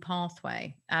true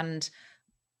pathway. And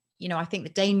I think the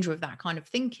danger of that kind of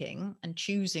thinking and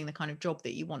choosing the kind of job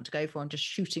that you want to go for and just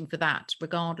shooting for that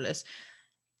regardless,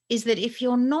 is that if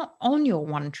you're not on your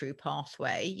one true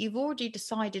pathway, you've already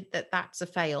decided that that's a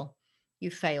fail.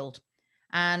 You failed.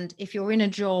 And if you're in a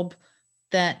job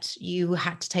that you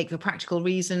had to take for practical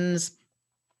reasons,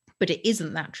 but it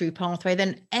isn't that true pathway,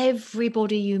 then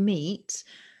everybody you meet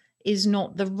is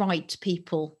not the right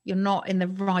people. You're not in the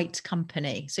right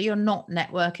company. So you're not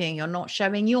networking, you're not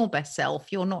showing your best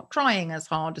self, you're not trying as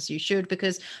hard as you should,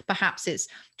 because perhaps it's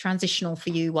transitional for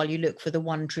you while you look for the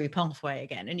one true pathway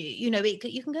again. And you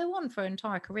can go on for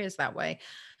entire careers that way.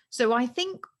 So I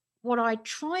think what I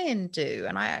try and do,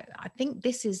 and I think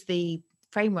this is the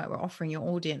framework we're offering your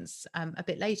audience a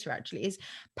bit later actually, is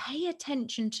pay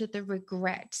attention to the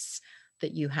regrets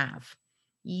that you have.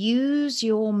 Use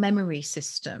your memory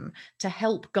system to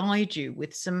help guide you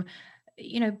with some,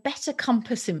 better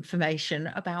compass information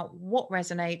about what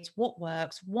resonates, what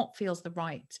works, what feels the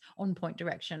right on point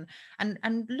direction,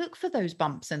 and look for those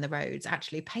bumps in the roads.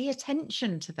 Actually pay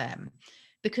attention to them,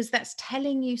 because that's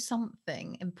telling you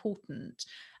something important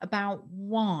about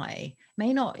why.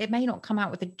 It may not come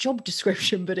out with a job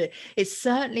description, but it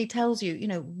certainly tells you,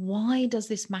 why does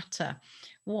this matter?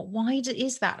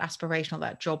 Is that aspirational,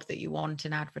 that job that you want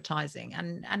in advertising?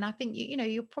 And I think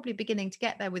you're probably beginning to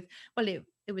get there with, well,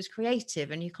 it was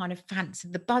creative and you kind of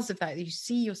fancied the buzz of that. You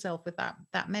see yourself with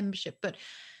that membership. But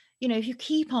if you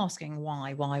keep asking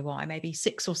why, maybe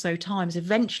 6 or so times,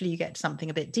 eventually you get to something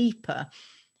a bit deeper.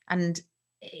 And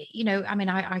I mean,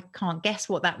 I can't guess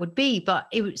what that would be, but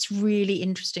it's really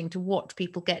interesting to watch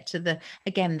people get to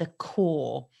the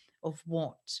core of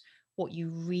what you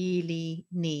really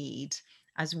need,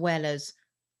 as well as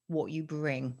what you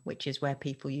bring, which is where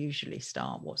people usually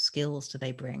start. What skills do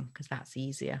they bring? Because that's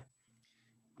easier.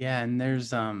 Yeah, and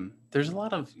there's a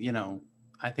lot of,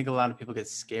 I think a lot of people get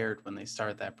scared when they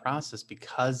start that process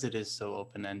because it is so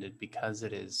open-ended, because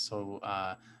it is so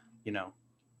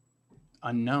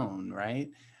unknown, right?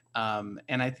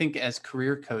 And I think as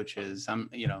career coaches, I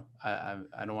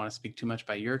don't want to speak too much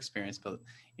about your experience, but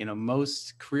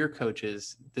most career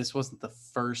coaches, this wasn't the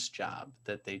first job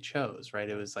that they chose, right?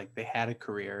 It was like they had a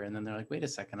career and then they're like, wait a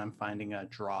second, I'm finding a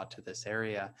draw to this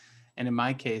area. And in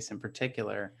my case in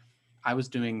particular, I was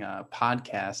doing a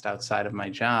podcast outside of my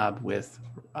job with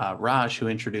Raj, who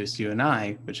introduced you and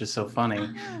I, which is so funny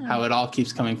how it all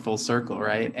keeps coming full circle,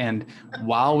 right? And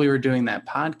while we were doing that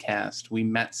podcast, we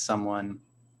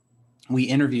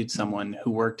interviewed someone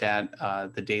who worked at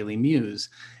the Daily Muse.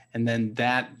 And then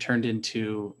that turned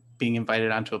into being invited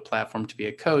onto a platform to be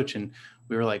a coach. And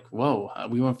we were like, whoa,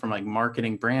 we went from like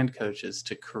marketing brand coaches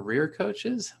to career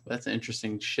coaches. That's an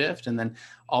interesting shift. And then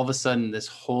all of a sudden, this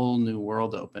whole new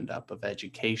world opened up of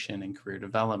education and career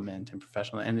development and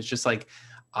professional. And it's just like,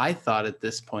 I thought at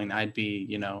this point I'd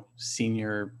be,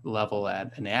 senior level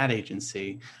at an ad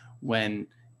agency, when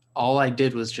all I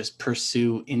did was just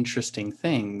pursue interesting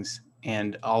things.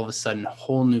 And all of a sudden,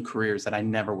 whole new careers that I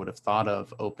never would have thought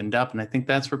of opened up. And I think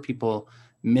that's where people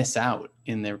miss out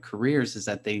in their careers, is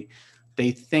that they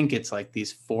think it's like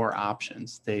these 4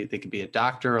 options. They could be a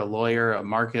doctor, a lawyer, a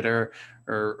marketer,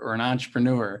 or an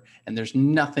entrepreneur, and there's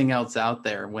nothing else out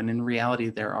there, when in reality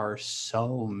there are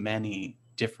so many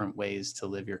different ways to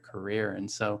live your career. And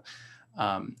so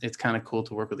it's kind of cool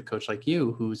to work with a coach like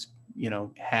you, who's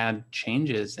had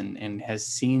changes and has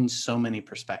seen so many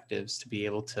perspectives, to be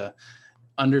able to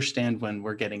understand when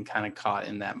we're getting kind of caught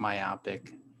in that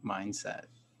myopic mindset.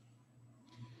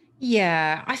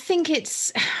 Yeah, I think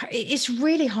it's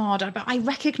really hard, but I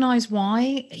recognize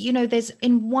why. There's,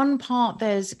 in one part,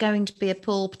 there's going to be a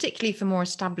pull, particularly for more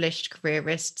established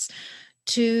careerists,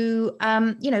 to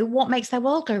what makes their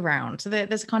world go round. So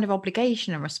there's a kind of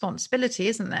obligation and responsibility,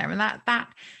 isn't there? And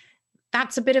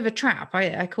that's a bit of a trap.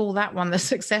 I call that one the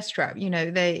success trap.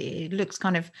 It looks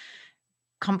kind of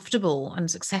comfortable and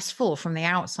successful from the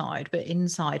outside, but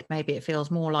inside maybe it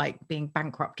feels more like being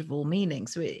bankrupt of all meaning.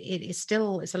 So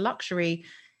it's a luxury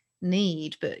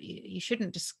need, but you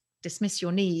shouldn't just dismiss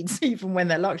your needs even when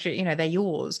they're luxury. They're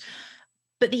yours.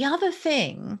 But the other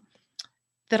thing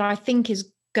that I think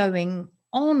is going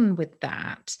on with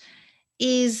that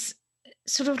is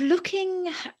sort of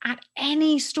looking at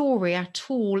any story at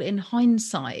all in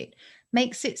hindsight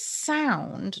makes it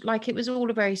sound like it was all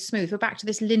a very smooth. We're back to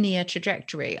this linear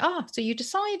trajectory. So you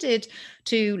decided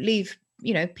to leave,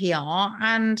 PR,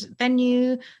 and then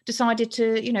you decided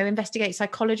to, investigate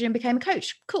psychology and became a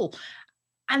coach. Cool.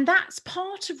 And that's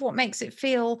part of what makes it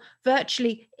feel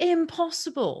virtually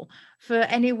impossible for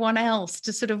anyone else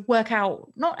to sort of work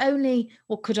out, not only,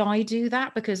 well, could I do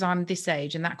that because I'm this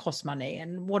age and that costs money?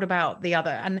 And what about the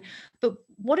other? But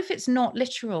what if it's not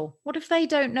literal? What if they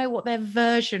don't know what their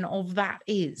version of that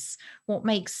is? What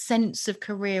makes sense of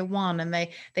career one? And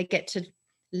they get to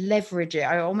leverage it.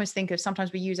 I almost think of,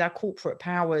 sometimes we use our corporate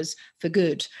powers for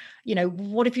good.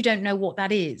 What if you don't know what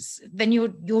that is? Then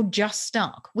you're just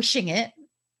stuck wishing it.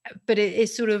 But it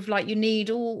is sort of like you need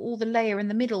all the layer in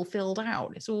the middle filled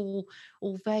out. It's all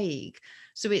vague.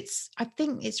 So I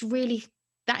think it's really,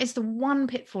 that is the one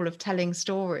pitfall of telling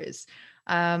stories,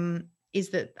 is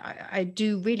that I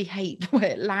do really hate where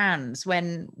it lands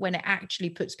when it actually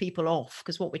puts people off,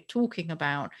 because what we're talking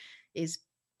about is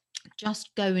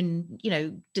just go and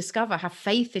discover, have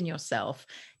faith in yourself,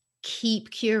 keep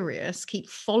curious, keep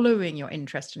following your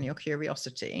interest and your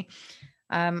curiosity.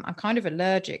 I'm kind of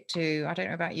allergic to, I don't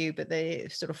know about you, but the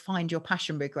sort of find your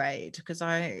passion brigade, because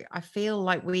I feel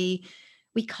like we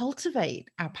cultivate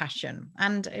our passion,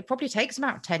 and it probably takes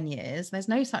about 10 years. There's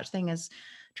no such thing as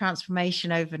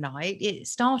transformation overnight. It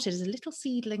started as a little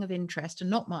seedling of interest and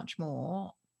not much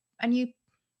more. And you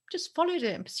just followed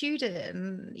it and pursued it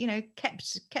and,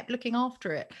 kept looking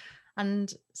after it.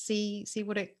 and see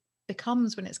what it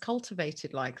becomes when it's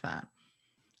cultivated like that.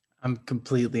 I'm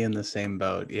completely in the same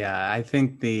boat. Yeah, I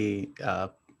think the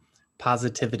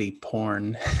positivity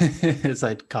porn, as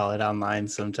I'd call it online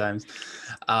sometimes,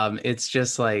 it's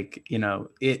just like,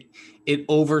 it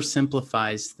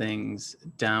oversimplifies things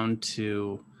down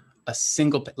to a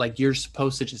single, like you're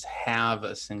supposed to just have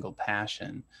a single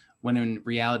passion, when in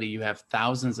reality you have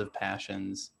thousands of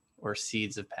passions or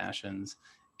seeds of passions,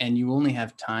 and you only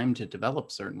have time to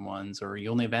develop certain ones, or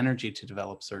you only have energy to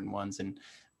develop certain ones. And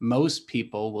most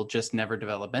people will just never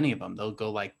develop any of them. They'll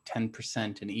go like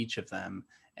 10% in each of them,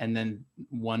 and then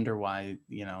wonder why,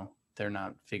 they're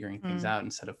not figuring things out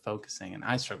instead of focusing. And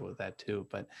I struggle with that too.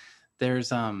 But there's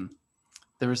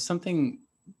there was something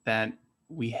that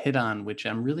we hit on, which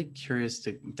I'm really curious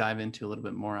to dive into a little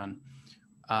bit more on.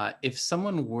 If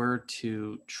someone were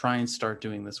to try and start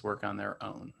doing this work on their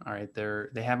own, all right,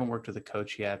 they haven't worked with a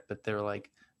coach yet, but they're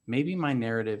like, maybe my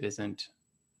narrative isn't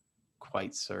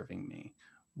quite serving me.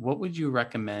 What would you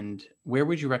recommend? Where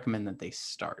would you recommend that they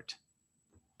start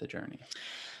the journey?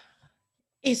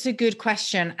 It's a good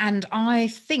question. And I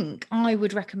think I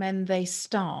would recommend they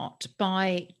start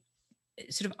by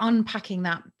sort of unpacking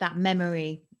that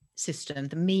memory system.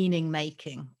 The meaning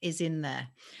making is in there.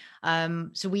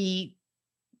 So we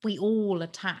all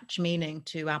attach meaning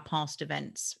to our past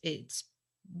events. It's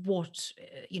what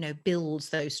builds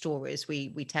those stories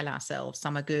we tell ourselves.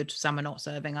 Some are good, some are not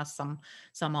serving us,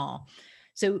 some are.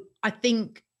 So I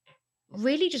think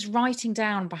really just writing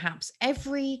down perhaps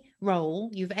every role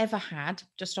you've ever had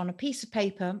just on a piece of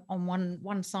paper, on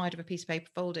one side of a piece of paper,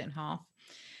 fold it in half.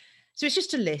 So it's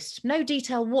just a list, no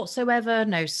detail whatsoever,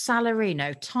 no salary,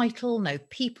 no title, no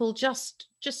people, just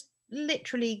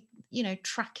literally,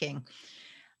 tracking.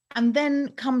 And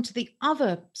then come to the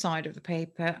other side of the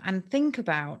paper and think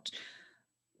about,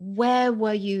 where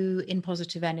were you in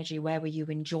positive energy? Where were you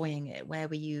enjoying it? Where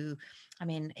were you? I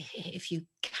mean, if you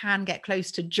can get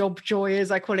close to job joy,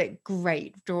 as I call it,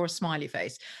 great, draw a smiley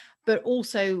face. But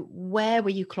also, where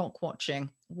were you clock watching?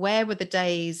 Where were the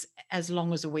days as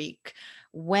long as a week?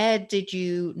 Where did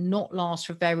you not last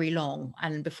for very long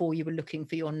and before you were looking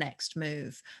for your next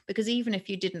move? Because even if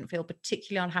you didn't feel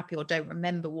particularly unhappy or don't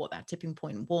remember what that tipping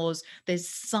point was, there's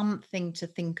something to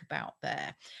think about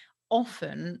there.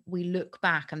 Often we look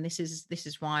back, and this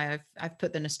is why I've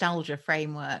put the nostalgia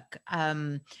framework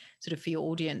sort of for your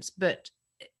audience. But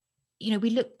we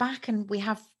look back and we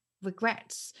have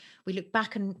regrets. We look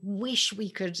back and wish we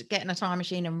could get in a time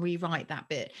machine and rewrite that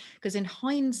bit, because in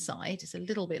hindsight, it's a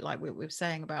little bit like what we were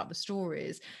saying about the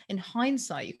stories. In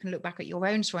hindsight, you can look back at your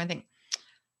own story and think,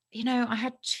 I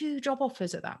had 2 job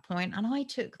offers at that point and I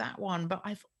took that one, but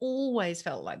I've always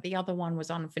felt like the other one was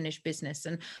unfinished business.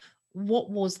 And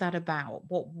what was that about?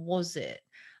 What was it?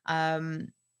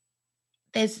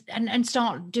 There's and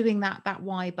start doing that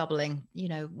why bubbling,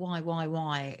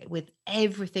 why with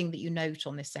everything that you note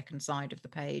on this second side of the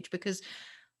page. Because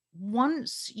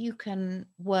once you can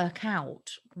work out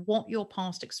what your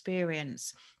past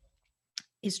experience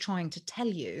is trying to tell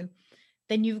you,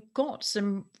 then you've got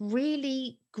some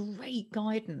really great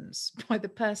guidance by the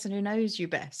person who knows you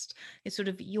best. It's sort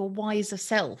of your wiser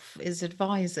self is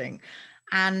advising.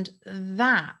 And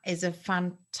that is a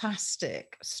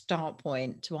fantastic start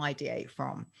point to ideate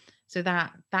from. So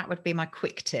that would be my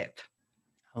quick tip.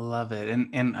 I love it.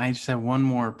 And I just have one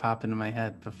more pop into my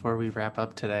head before we wrap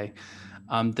up today.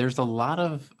 There's a lot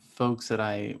of folks that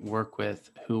I work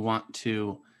with who want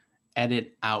to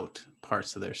edit out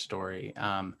parts of their story.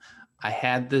 I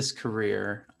had this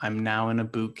career. I'm now in a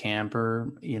boot camp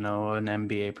or, an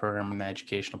MBA program, an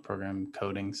educational program,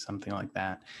 coding, something like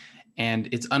that. And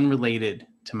it's unrelated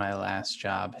to my last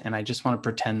job. And I just want to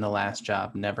pretend the last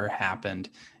job never happened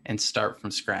and start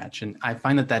from scratch. And I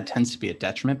find that tends to be a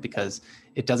detriment, because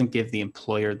it doesn't give the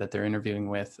employer that they're interviewing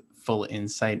with full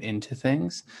insight into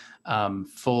things,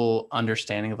 full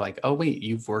understanding of like, oh, wait,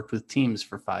 you've worked with teams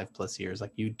for 5+ years.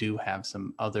 Like, you do have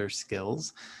some other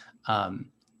skills.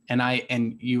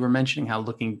 And you were mentioning how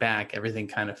looking back, everything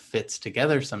kind of fits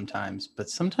together sometimes, but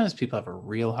sometimes people have a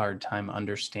real hard time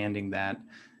understanding that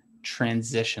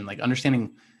transition, like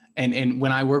understanding. And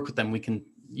when I work with them, we can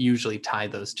usually tie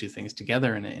those two things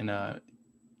together in a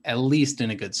at least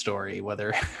in a good story.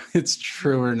 Whether it's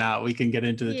true or not, we can get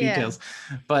into the details.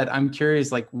 But I'm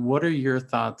curious, like, what are your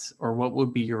thoughts, or what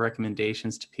would be your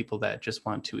recommendations to people that just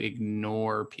want to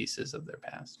ignore pieces of their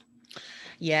past?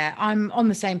 Yeah, I'm on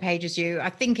the same page as you.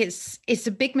 I think it's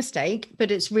a big mistake,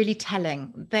 but it's really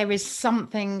telling. There is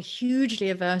something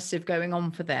hugely aversive going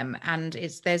on for them, and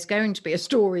there's going to be a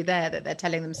story there that they're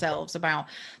telling themselves about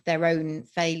their own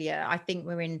failure. I think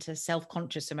we're into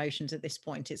self-conscious emotions at this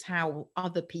point. It's how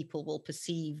other people will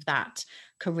perceive that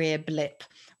career blip,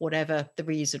 whatever the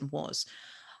reason was.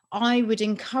 I would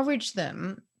encourage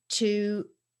them to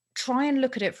try and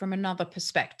look at it from another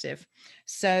perspective.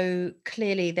 So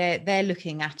clearly they're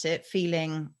looking at it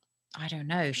feeling, I don't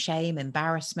know, shame,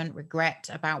 embarrassment, regret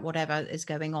about whatever is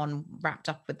going on wrapped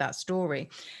up with that story.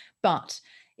 But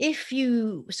if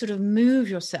you sort of move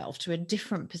yourself to a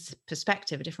different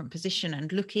perspective, a different position,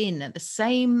 and look in at the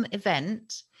same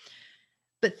event,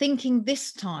 but thinking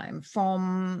this time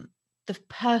from the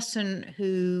person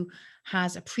who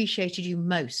has appreciated you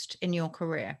most in your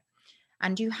career,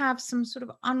 and you have some sort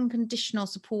of unconditional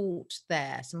support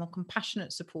there, some more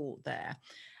compassionate support there,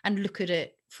 and look at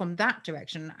it from that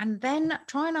direction, and then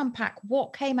try and unpack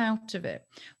what came out of it.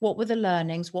 What were the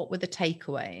learnings? What were the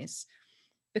takeaways?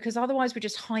 Because otherwise we're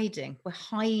just hiding. We're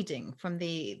hiding from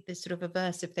this sort of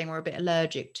aversive thing we're a bit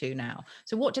allergic to now.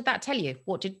 So what did that tell you?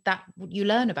 What did that you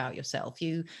learn about yourself?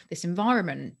 This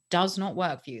environment does not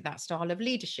work for you. That style of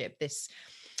leadership,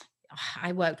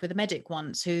 I worked with a medic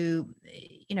once who,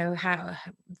 how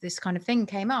this kind of thing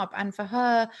came up. And for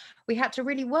her, we had to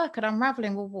really work at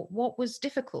unraveling, well, what was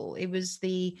difficult? It was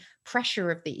the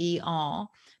pressure of the ER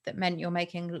that meant you're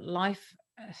making life,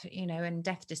 and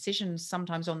death decisions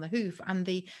sometimes on the hoof, and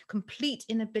the complete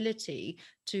inability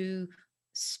to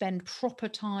spend proper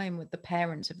time with the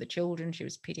parents of the children. She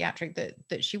was pediatric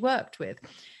that she worked with.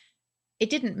 It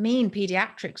didn't mean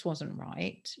pediatrics wasn't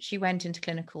right. She went into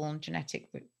clinical and genetic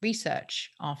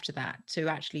research after that to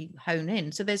actually hone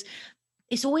in. So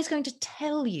it's always going to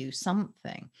tell you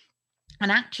something.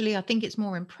 And actually, I think it's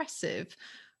more impressive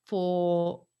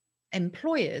for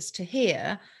employers to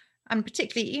hear, and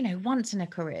particularly, once in a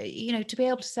career, to be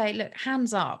able to say, look,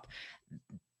 hands up,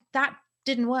 that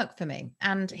didn't work for me.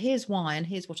 And here's why, and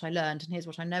here's what I learned, and here's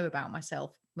what I know about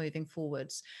myself moving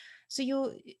forwards. So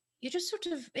you're just sort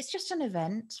of, it's just an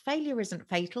event. Failure isn't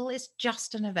fatal. It's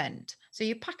just an event. So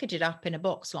you package it up in a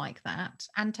box like that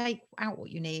and take out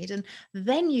what you need, and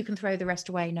then you can throw the rest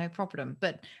away, no problem.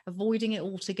 But avoiding it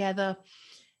altogether,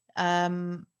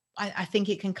 I think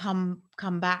it can come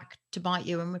back to bite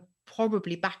you, and we're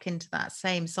probably back into that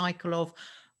same cycle of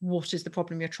what is the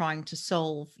problem you're trying to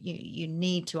solve. You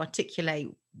need to articulate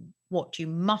what you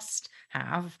must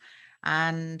have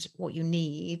and what you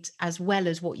need, as well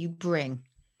as what you bring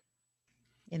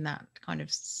in that kind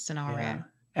of scenario.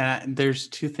 Yeah. And there's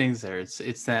two things there.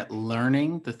 It's that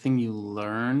learning, the thing you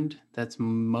learned, that's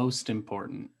most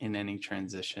important in any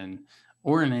transition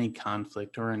or in any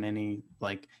conflict or in any,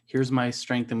 like, here's my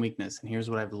strength and weakness, and here's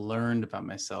what I've learned about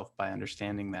myself by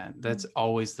understanding that. That's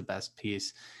always the best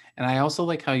piece. And I also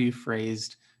like how you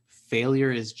phrased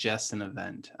failure is just an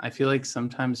event. I feel like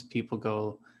sometimes people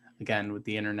go, again, with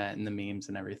the internet and the memes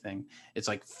and everything, it's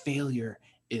like failure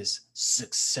is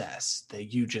success that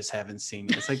you just haven't seen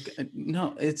yet. It's like,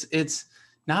 no, it's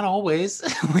not always.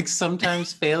 Like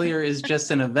sometimes failure is just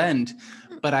an event,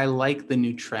 but I like the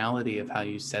neutrality of how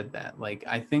you said that. Like,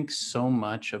 I think so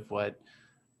much of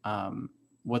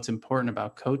what's important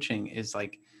about coaching is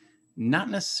like not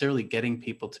necessarily getting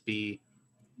people to be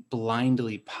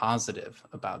blindly positive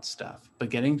about stuff, but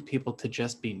getting people to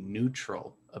just be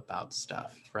neutral about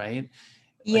stuff, right?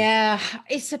 Yeah,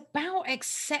 it's about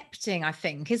accepting, I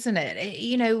think, isn't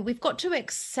it? We've got to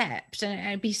accept, and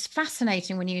it'd be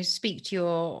fascinating when you speak to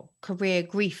your career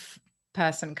grief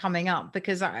person coming up,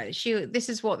 because this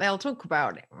is what they'll talk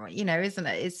about, isn't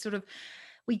it? It's sort of,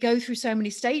 we go through so many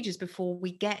stages before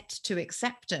we get to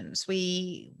acceptance.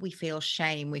 We feel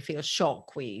shame, we feel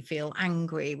shock, we feel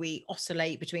angry, we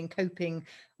oscillate between coping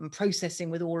and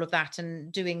processing with all of that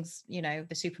and doing, the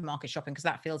supermarket shopping because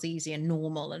that feels easy and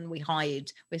normal, and we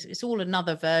hide. It's all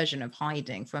another version of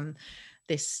hiding from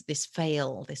this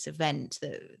event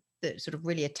that sort of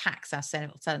really attacks our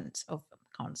sense of,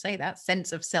 I can't say that,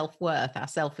 sense of self-worth, our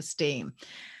self-esteem.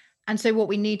 And so what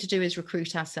we need to do is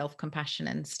recruit our self-compassion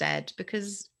instead,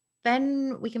 because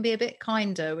then we can be a bit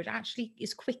kinder, which actually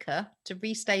is quicker to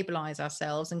restabilize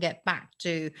ourselves and get back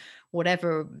to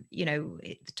whatever,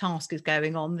 the task is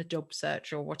going on, the job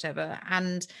search or whatever.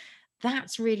 And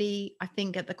that's really, I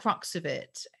think, at the crux of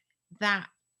it, that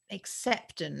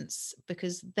acceptance,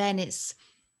 because then it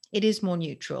is more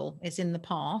neutral, it's in the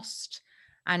past.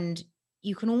 And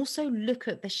you can also look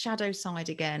at the shadow side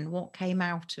again, what came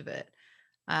out of it.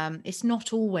 It's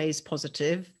not always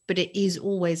positive, but it is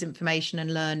always information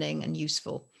and learning and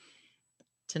useful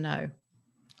to know.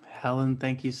 Helen,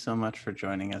 thank you so much for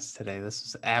joining us today. This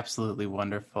was absolutely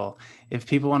wonderful. If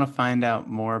people want to find out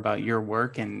more about your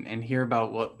work and hear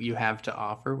about what you have to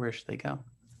offer, where should they go?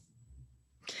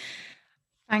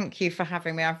 Thank you for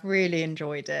having me. I've really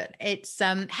enjoyed it. It's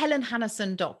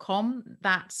helenhannison.com.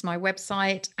 That's my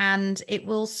website. And it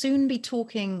will soon be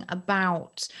talking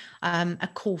about a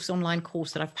online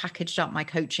course that I've packaged up my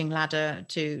coaching ladder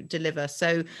to deliver.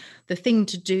 So the thing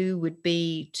to do would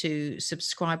be to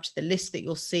subscribe to the list that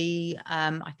you'll see,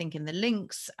 I think in the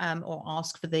links, or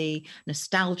ask for the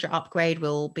nostalgia upgrade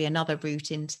will be another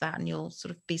route into that. And you'll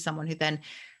sort of be someone who then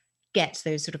get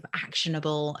those sort of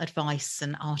actionable advice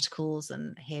and articles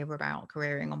and hear about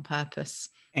careering on purpose.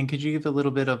 And could you give a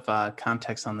little bit of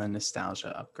context on the nostalgia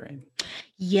upgrade?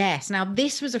 Yes. Now,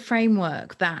 this was a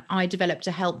framework that I developed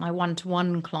to help my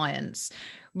one-to-one clients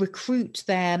recruit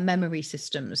their memory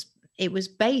systems. It was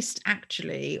based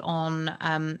actually on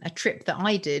a trip that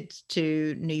I did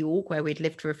to New York, where we'd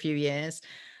lived for a few years,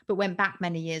 but went back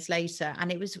many years later.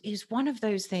 And it was one of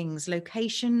those things,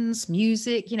 locations,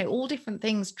 music, all different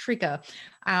things trigger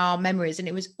our memories. And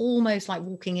it was almost like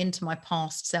walking into my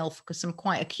past self, because some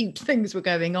quite acute things were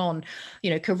going on,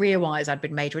 career-wise. I'd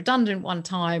been made redundant one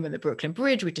time, and the Brooklyn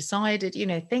Bridge, we decided,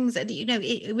 things that,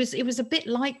 it was a bit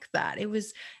like that.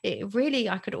 It really,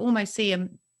 I could almost see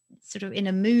sort of in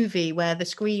a movie where the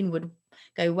screen would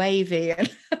go wavy and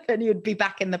then you'd be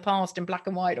back in the past in black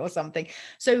and white or something.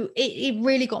 So it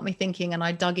really got me thinking, and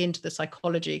I dug into the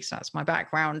psychology, because that's my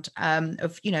background,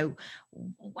 of,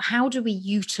 how do we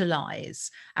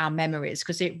utilize our memories?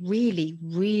 Because it really,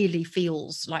 really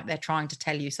feels like they're trying to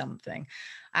tell you something.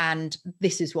 And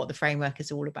this is what the framework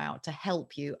is all about, to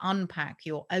help you unpack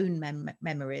your own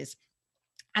memories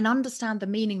and understand the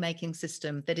meaning-making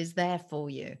system that is there for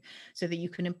you, so that you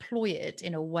can employ it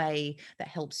in a way that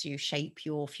helps you shape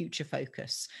your future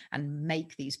focus and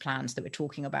make these plans that we're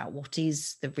talking about. What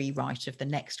is the rewrite of the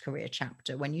next career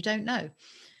chapter when you don't know?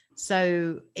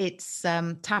 So it's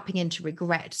tapping into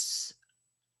regrets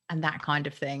and that kind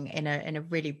of thing in a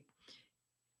really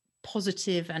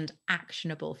positive and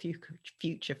actionable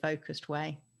future focused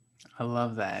way. I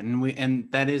love that.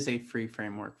 And that is a free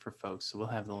framework for folks. So we'll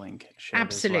have the link shared.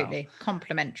 Absolutely. As well.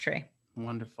 Complimentary.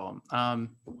 Wonderful. Well,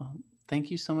 thank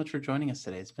you so much for joining us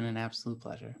today. It's been an absolute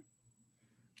pleasure.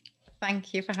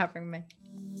 Thank you for having me.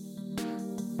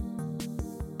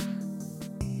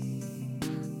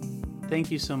 Thank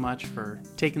you so much for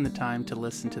taking the time to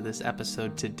listen to this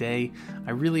episode today.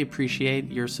 I really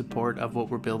appreciate your support of what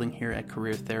we're building here at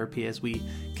Career Therapy as we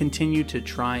continue to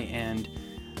try and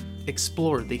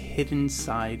explore the hidden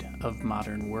side of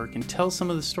modern work and tell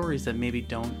some of the stories that maybe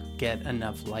don't get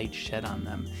enough light shed on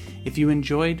them. If you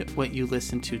enjoyed what you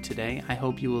listened to today, I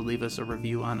hope you will leave us a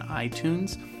review on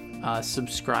iTunes.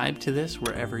 Subscribe to this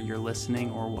wherever you're listening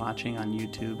or watching on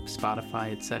YouTube,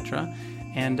 Spotify, etc.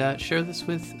 And share this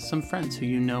with some friends who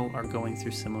you know are going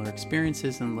through similar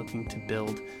experiences and looking to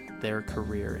build their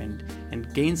career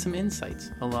and gain some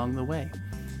insights along the way.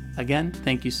 Again,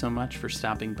 thank you so much for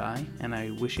stopping by, and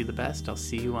I wish you the best. I'll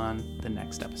see you on the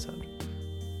next episode.